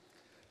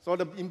 So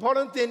the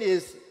important thing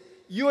is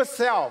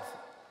yourself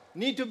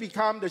need to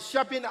become the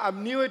shopping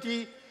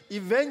annuity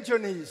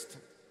evangelist.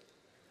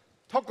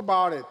 Talk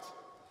about it,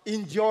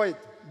 enjoy it,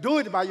 do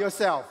it by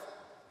yourself.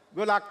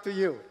 Good luck to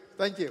you.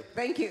 Thank you.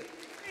 Thank you.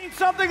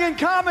 Something in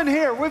common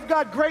here. We've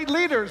got great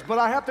leaders, but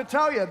I have to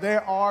tell you,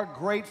 there are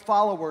great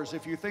followers.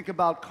 If you think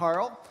about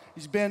Carl,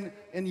 he's been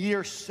in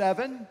year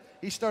 7.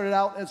 He started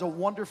out as a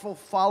wonderful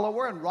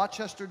follower in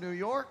Rochester, New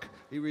York.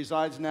 He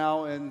resides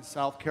now in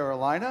South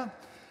Carolina.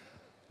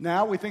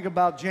 Now we think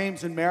about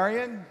James and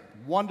Marian,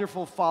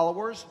 wonderful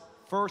followers.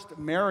 First,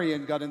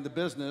 Marian got into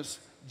business.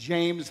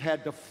 James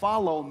had to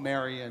follow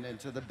Marian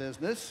into the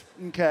business,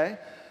 okay?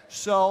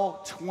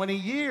 So 20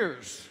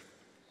 years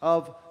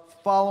of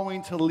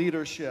following to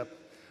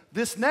leadership.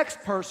 This next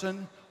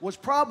person was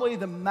probably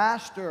the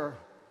master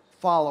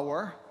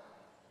follower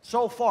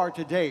so far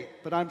to date,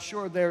 but I'm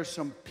sure there's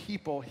some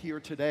people here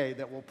today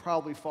that will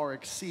probably far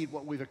exceed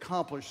what we've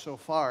accomplished so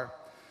far.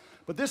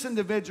 But this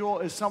individual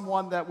is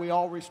someone that we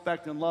all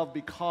respect and love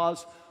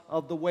because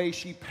of the way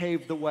she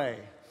paved the way.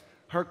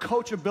 Her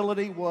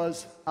coachability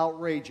was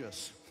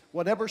outrageous.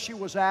 Whatever she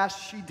was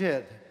asked, she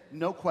did.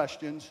 No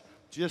questions,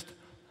 just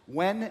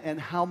when and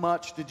how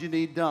much did you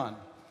need done?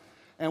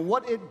 And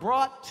what it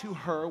brought to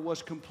her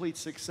was complete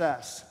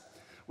success.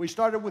 We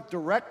started with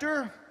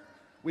director,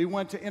 we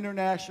went to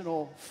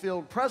international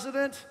field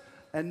president,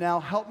 and now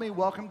help me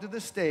welcome to the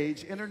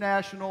stage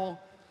international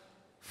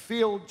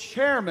field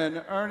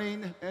chairman,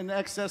 earning in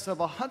excess of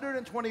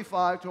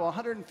 $125,000 to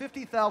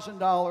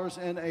 $150,000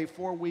 in a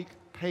 4-week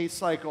pay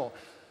cycle.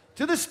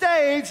 To the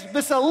stage,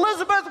 Miss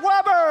Elizabeth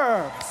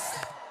Weber.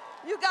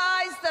 You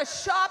guys, the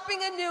shopping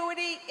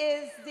annuity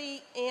is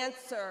the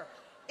answer.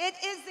 It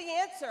is the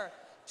answer.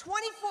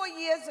 24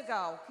 years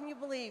ago, can you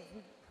believe,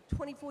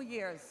 24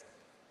 years.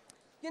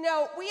 You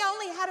know, we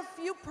only had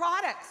a few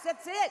products,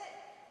 that's it.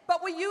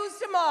 But we used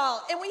them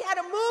all, and we had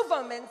to move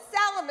them and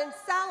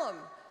sell them,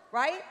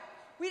 right?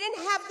 We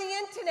didn't have the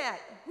internet.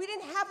 We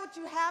didn't have what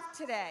you have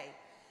today.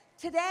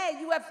 Today,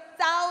 you have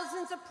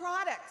thousands of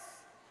products.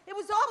 It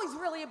was always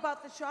really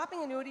about the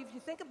shopping annuity, if you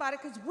think about it,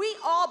 because we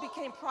all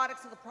became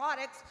products of the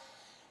products.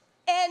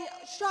 And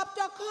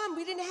shop.com,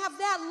 we didn't have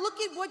that. Look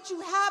at what you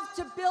have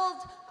to build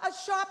a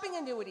shopping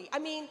annuity. I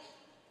mean,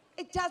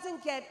 it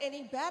doesn't get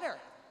any better.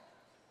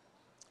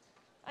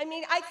 I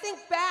mean, I think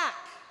back,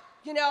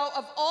 you know,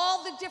 of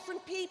all the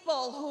different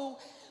people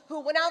who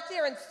went out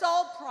there and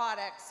sold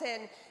products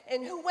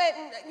and who went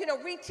and, you know,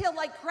 retailed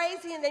like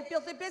crazy and they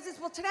built their business.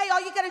 Well, today all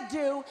you got to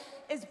do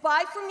is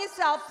buy from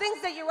yourself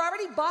things that you're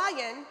already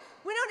buying.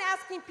 We're not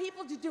asking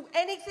people to do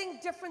anything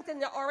different than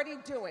they're already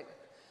doing.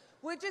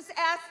 We're just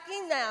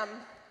asking them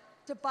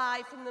to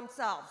buy from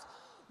themselves.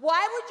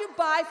 Why would you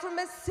buy from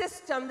a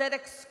system that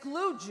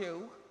excludes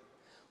you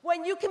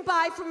when you can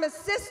buy from a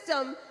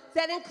system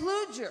that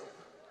includes you,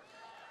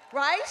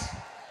 right?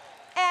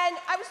 And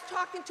I was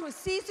talking to a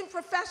seasoned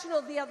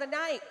professional the other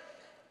night,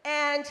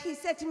 and he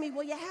said to me,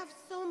 well, you have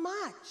so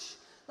much.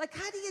 Like,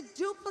 how do you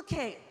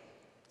duplicate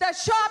the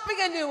shopping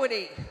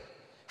annuity?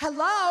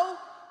 Hello?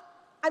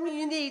 I mean,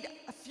 you need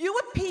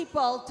fewer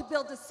people to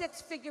build a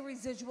 6-figure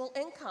residual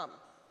income.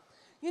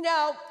 You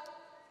know,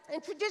 in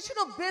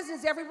traditional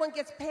business, everyone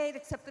gets paid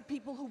except the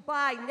people who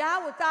buy.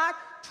 Now with our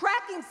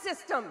tracking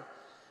system,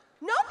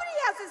 nobody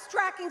has this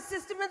tracking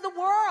system in the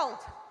world.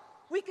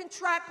 We can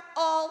track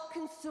all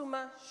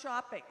consumer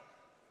shopping.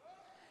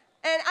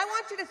 And I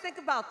want you to think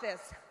about this.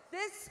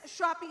 This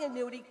shopping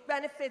annuity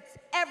benefits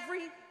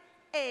every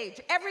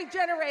age, every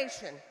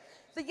generation.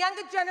 The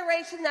younger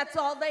generation, that's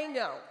all they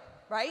know,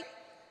 right?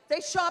 They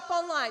shop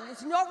online.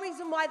 There's no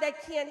reason why they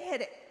can't hit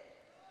it.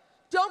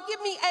 Don't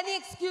give me any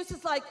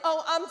excuses like,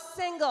 oh, I'm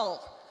single,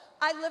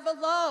 I live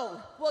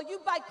alone. Well, you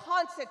buy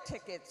concert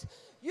tickets,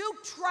 you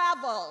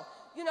travel,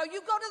 you know,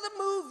 you go to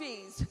the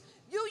movies,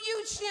 you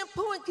use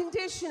shampoo and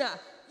conditioner,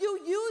 you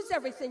use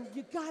everything.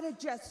 You gotta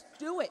just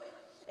do it.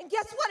 And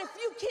guess what? If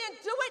you can't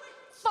do it,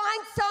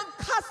 find some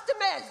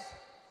customers.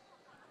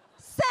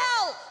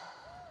 Sell.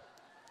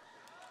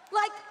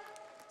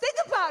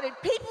 about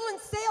it. People in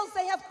sales,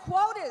 they have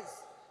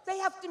quotas. They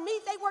have to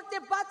meet, they work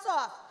their butts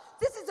off.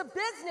 This is a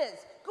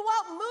business. Go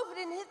out and move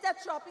it and hit that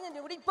shopping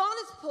annuity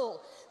bonus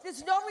pool.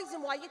 There's no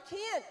reason why you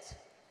can't.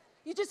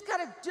 You just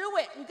gotta do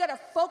it. You gotta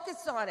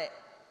focus on it.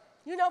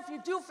 You know, if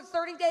you do it for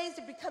 30 days,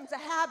 it becomes a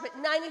habit.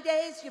 90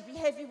 days, your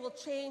behavior will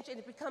change and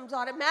it becomes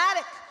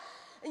automatic.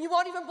 And you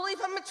won't even believe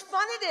how much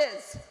fun it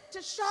is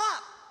to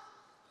shop.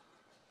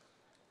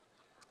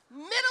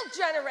 Middle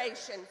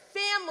generation,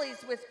 families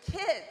with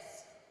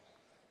kids.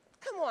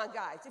 Come on,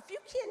 guys. If you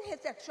can't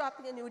hit that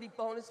shopping annuity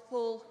bonus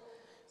pool,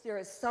 there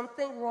is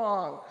something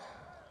wrong.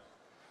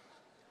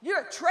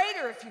 You're a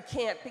traitor if you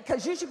can't,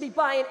 because you should be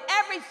buying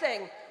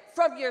everything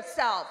from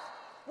yourself.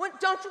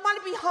 Don't you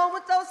want to be home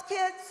with those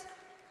kids?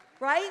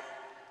 Right?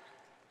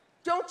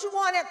 Don't you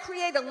want to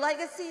create a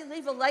legacy,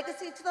 leave a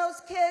legacy to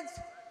those kids?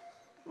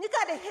 You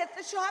got to hit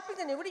the shopping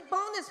annuity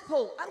bonus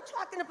pool. I'm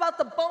talking about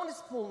the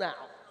bonus pool now.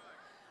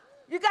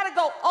 You got to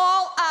go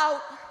all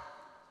out.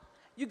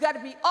 You got to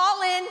be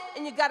all in,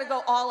 and you got to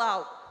go all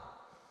out.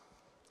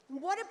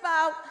 What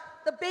about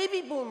the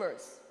baby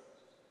boomers?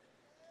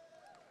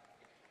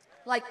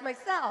 Like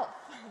myself.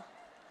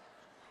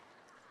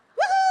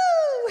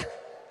 Woohoo!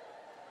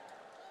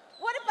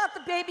 What about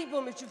the baby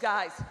boomers, you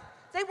guys?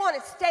 They want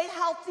to stay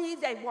healthy.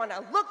 They want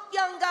to look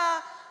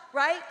younger,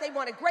 right? They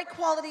want a great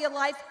quality of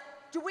life.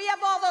 Do we have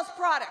all those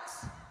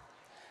products?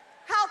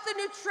 Health and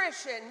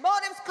nutrition,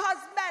 Motives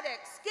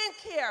Cosmetics,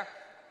 skincare.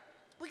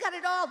 We got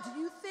it all. Do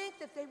you think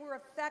that they were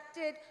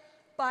affected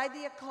by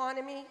the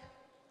economy,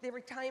 their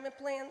retirement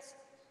plans?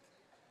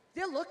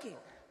 They're looking.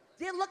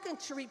 They're looking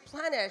to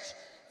replenish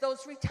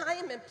those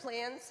retirement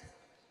plans,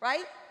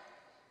 right?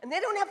 And they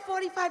don't have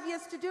 45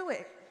 years to do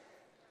it.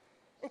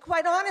 And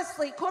quite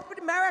honestly, corporate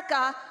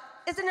America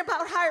isn't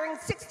about hiring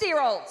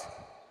 60-year-olds.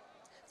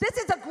 This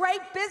is a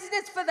great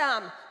business for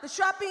them. The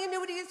shopping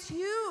annuity is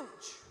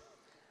huge.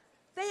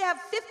 They have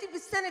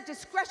 50% of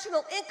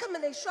discretional income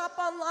and they shop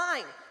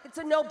online. It's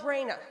a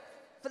no-brainer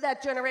for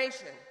that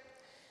generation.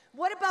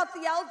 What about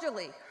the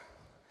elderly?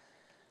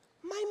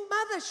 My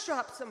mother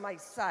shops on my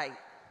site.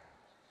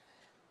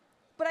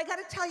 But I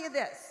gotta tell you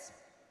this.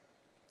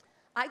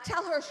 I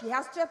tell her she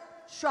has to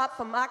shop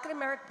for Market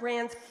America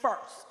brands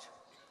first.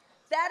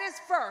 That is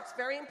first,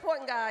 very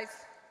important, guys.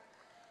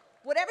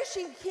 Whatever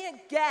she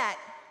can't get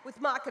with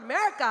Market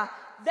America,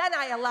 then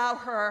I allow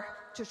her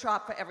to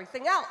shop for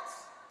everything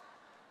else.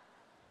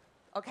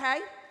 Okay?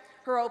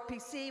 Her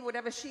OPC,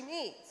 whatever she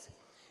needs.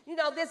 You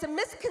know, there's a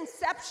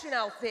misconception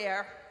out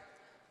there,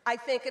 I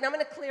think, and I'm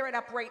gonna clear it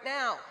up right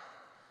now.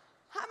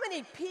 How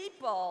many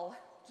people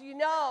do you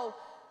know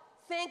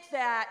think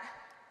that,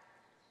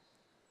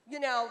 you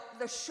know,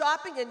 the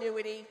shopping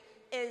annuity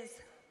is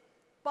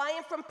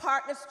buying from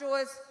partner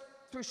stores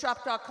through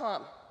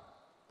shop.com?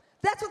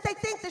 That's what they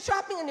think the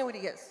shopping annuity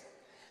is.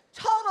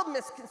 Total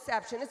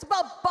misconception. It's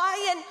about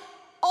buying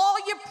all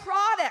your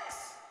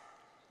products,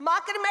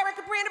 Market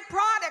America branded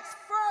products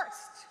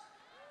first.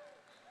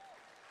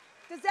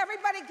 Does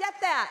everybody get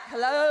that?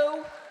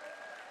 Hello?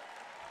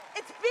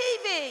 It's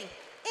BV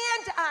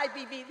and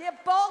IBV. They're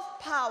both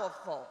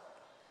powerful.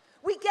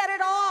 We get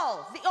it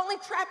all. The only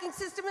tracking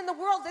system in the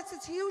world. This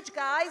is huge,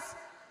 guys.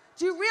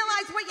 Do you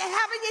realize what you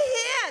have in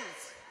your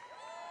hands?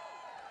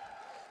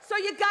 So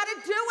you got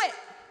to do it.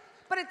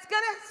 But it's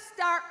going to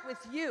start with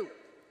you.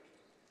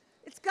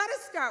 It's got to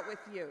start with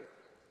you.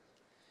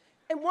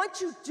 And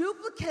once you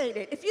duplicate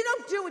it, if you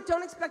don't do it,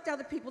 don't expect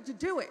other people to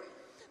do it.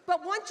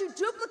 But once you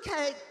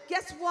duplicate,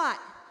 guess what?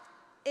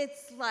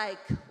 It's like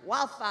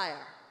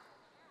wildfire.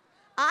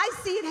 I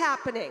see it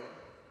happening.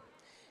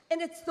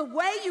 And it's the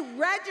way you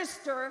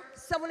register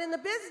someone in the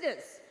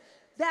business.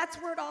 That's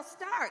where it all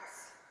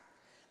starts.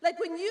 Like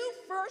when you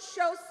first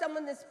show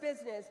someone this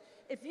business,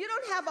 if you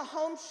don't have a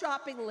home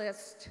shopping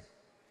list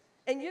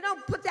and you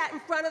don't put that in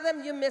front of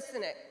them, you're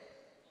missing it.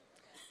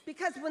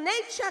 Because when they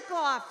check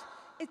off,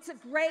 it's a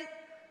great,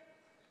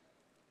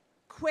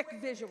 quick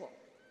visual.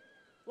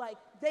 Like,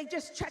 they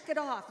just check it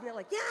off, and they're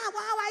like, yeah, wow,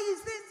 I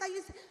use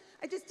this,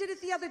 I just did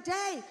it the other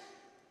day.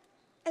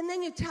 And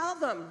then you tell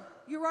them,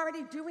 you're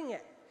already doing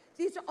it.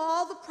 These are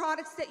all the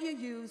products that you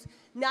use.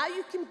 Now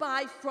you can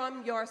buy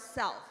from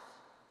yourself.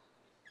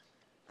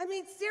 I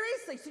mean,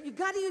 seriously, so you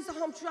got to use the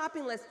home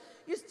shopping list.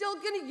 You're still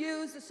going to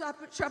use the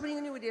shopping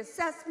annuity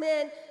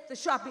assessment, the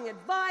shopping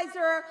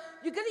advisor.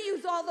 You're going to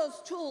use all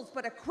those tools,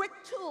 but a quick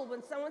tool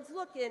when someone's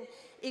looking,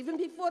 even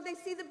before they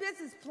see the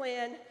business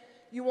plan,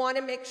 you want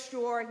to make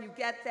sure you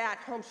get that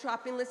home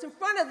shopping list in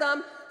front of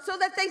them so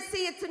that they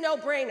see it's a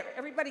no-brainer.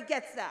 Everybody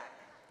gets that.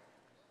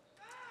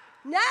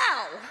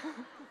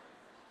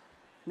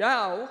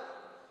 Now,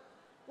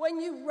 when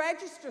you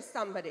register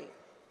somebody,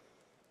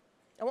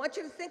 I want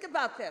you to think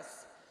about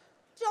this.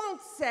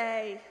 Don't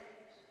say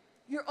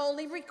your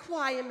only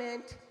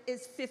requirement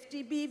is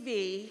 50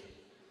 BV.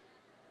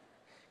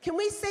 Can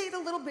we say it a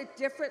little bit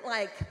different?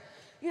 Like,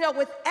 you know,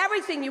 with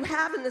everything you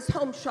have in this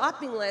home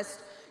shopping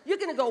list, you're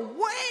going to go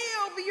way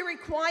over your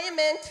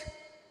requirement,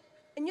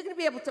 and you're going to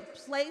be able to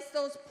place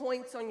those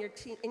points on your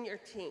team, in your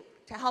team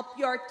to help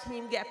your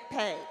team get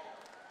paid.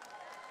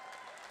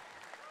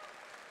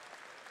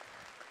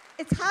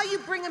 It's how you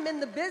bring them in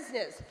the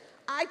business.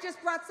 I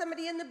just brought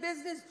somebody in the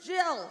business,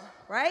 Jill,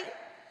 right?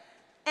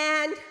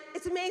 And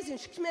it's amazing.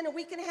 She came in a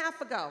week and a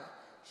half ago.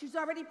 She's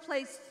already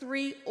placed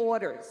 3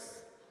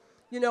 orders.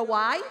 You know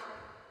why?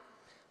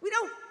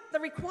 The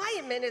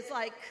requirement is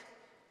like,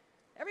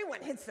 everyone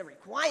hits the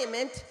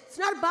requirement. It's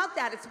not about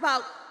that. It's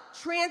about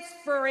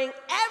transferring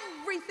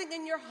everything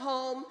in your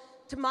home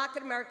to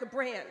Market America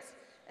brands.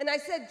 And I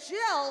said,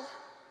 Jill,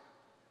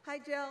 hi,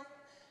 Jill.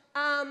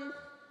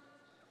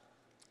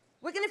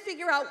 We're going to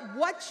figure out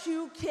what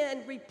you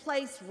can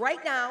replace right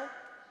now,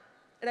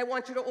 and I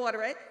want you to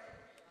order it.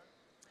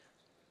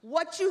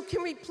 What you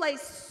can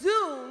replace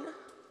soon,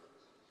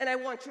 and I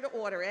want you to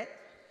order it.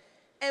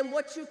 And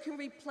what you can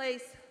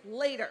replace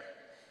later.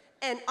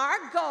 And our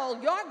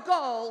goal, your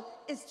goal,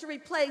 is to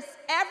replace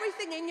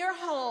everything in your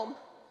home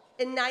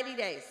in 90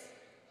 days.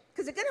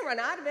 Because you're going to run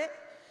out of it.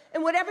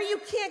 And whatever you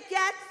can't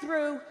get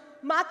through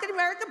Market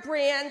America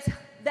brands,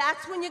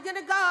 that's when you're going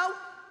to go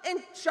and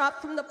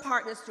shop from the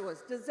partner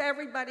stores. Does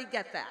everybody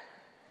get that?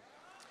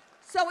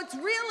 So it's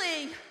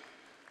really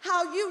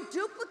how you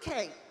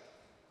duplicate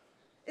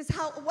is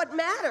what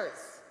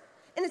matters.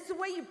 And it's the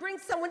way you bring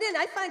someone in.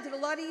 I find it a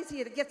lot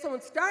easier to get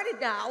someone started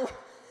now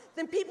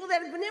than people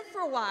that have been in for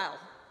a while.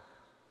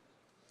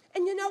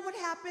 And you know what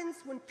happens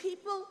when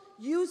people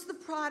use the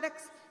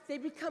products? They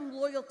become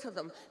loyal to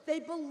them.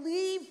 They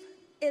believe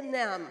in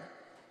them.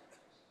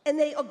 And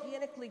they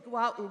organically go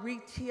out and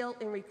retail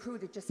and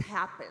recruit. It just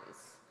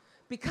happens.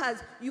 Because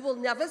you will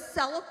never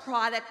sell a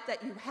product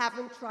that you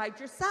haven't tried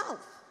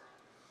yourself.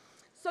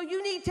 So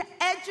you need to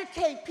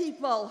educate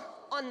people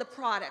on the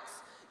products.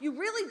 You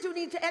really do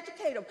need to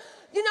educate them.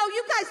 You know,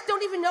 you guys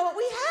don't even know what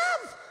we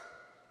have.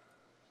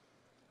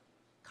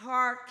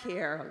 Car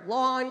care,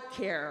 lawn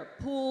care,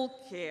 pool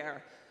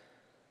care,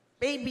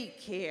 baby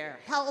care,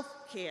 health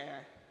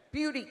care,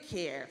 beauty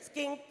care,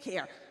 skin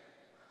care.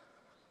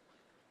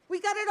 We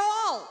got it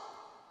all.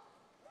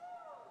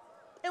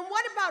 And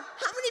what about,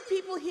 how many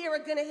people here are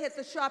going to hit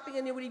the shopping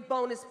annuity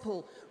bonus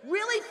pool?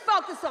 Really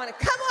focus on it.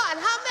 Come on,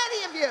 how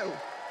many of you?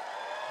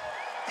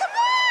 Come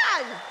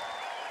on!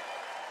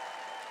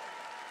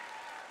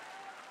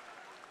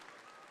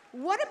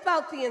 What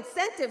about the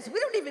incentives? We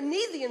don't even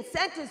need the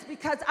incentives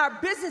because our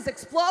business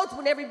explodes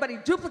when everybody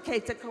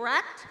duplicates it,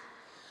 correct?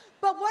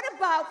 But what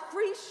about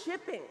free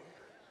shipping?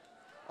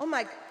 Oh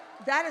my,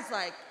 that is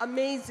like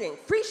amazing.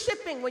 Free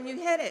shipping when you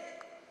hit it.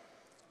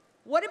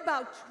 What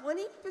about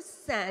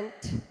 20%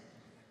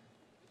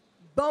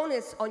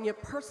 bonus on your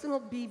personal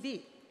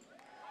BV?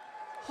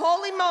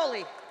 Holy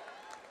moly.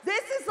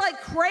 This is like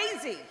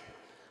crazy.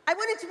 I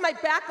went into my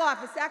back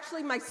office,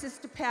 actually my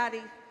sister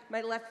Patty,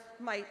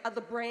 my other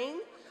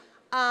brain,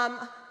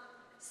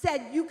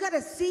 said, you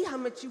gotta see how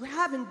much you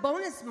have in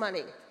bonus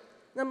money.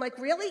 And I'm like,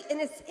 really? And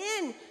it's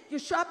in your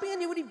shopping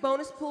annuity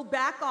bonus pool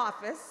back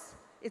office.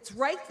 It's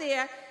right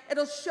there.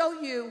 It'll show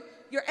you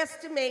your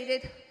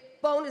estimated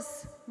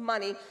bonus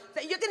money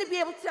that you're gonna be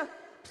able to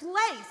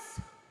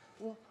place.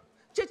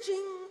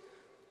 Cha-ching.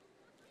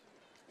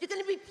 You're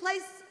gonna be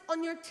placed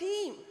on your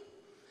team.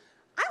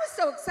 I was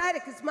so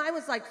excited because mine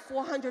was like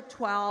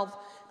 412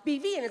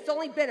 BV and it's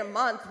only been a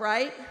month,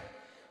 right?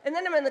 And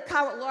then I'm in the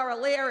car with Laura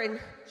Lair, and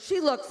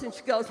she looks and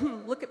she goes,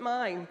 look at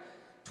mine,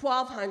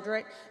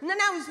 1,200. And then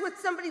I was with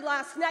somebody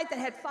last night that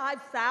had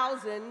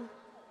 5,000.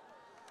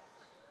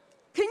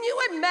 Can you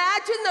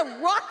imagine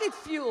the rocket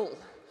fuel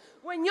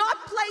when you're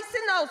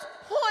placing those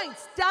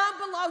points down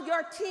below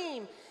your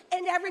team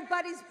and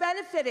everybody's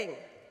benefiting?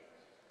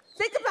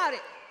 Think about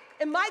it.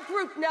 And my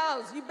group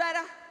knows you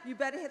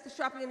better hit the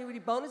shopping annuity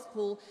bonus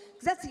pool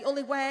because that's the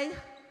only way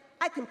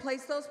I can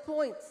place those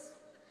points.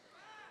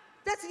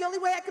 That's the only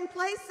way I can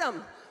place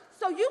them.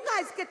 So you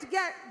guys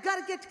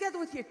gotta get together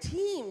with your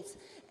teams.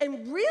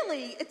 And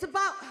really, it's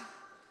about,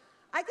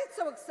 I get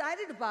so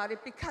excited about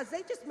it because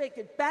they just make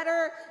it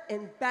better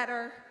and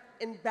better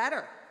and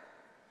better.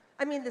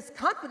 I mean, this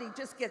company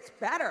just gets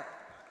better.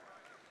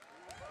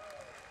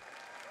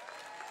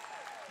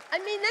 I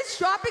mean, this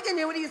shopping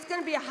annuity is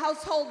gonna be a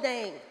household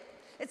name.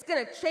 It's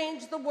gonna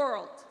change the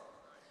world.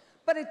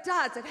 But it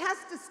does. It has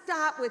to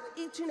start with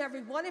each and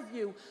every one of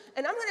you.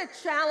 And I'm going to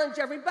challenge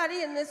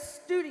everybody in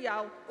this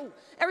studio. Ooh,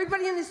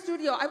 everybody in this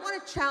studio, I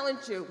want to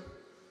challenge you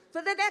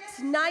for the next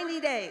 90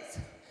 days.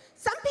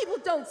 Some people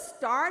don't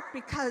start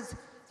because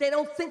they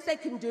don't think they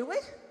can do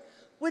it.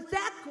 With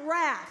that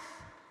graph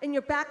in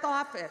your back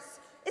office,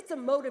 it's a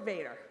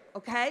motivator,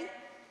 okay?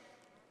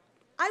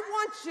 I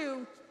want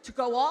you to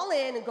go all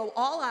in and go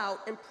all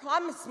out and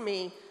promise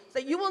me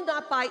that you will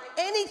not buy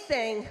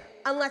anything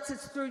unless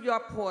it's through your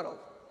portal.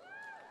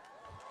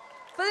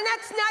 For the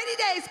next 90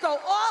 days, go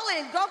all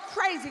in, go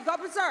crazy, go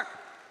berserk.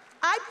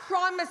 I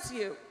promise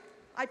you,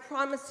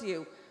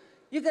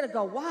 you're gonna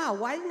go, wow,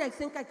 why didn't I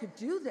think I could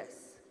do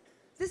this?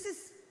 This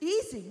is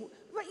easy,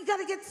 but you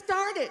gotta get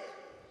started.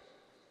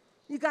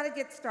 You gotta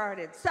get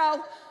started.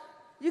 So,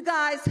 you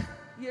guys,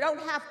 you don't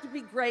have to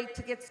be great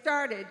to get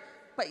started,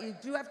 but you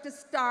do have to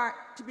start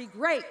to be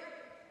great.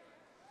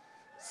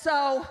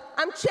 So,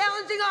 I'm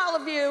challenging all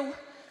of you,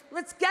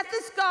 Let's get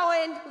this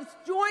going. Let's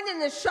join in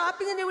the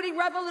shopping annuity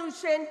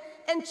revolution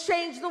and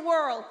change the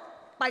world.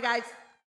 Bye, guys.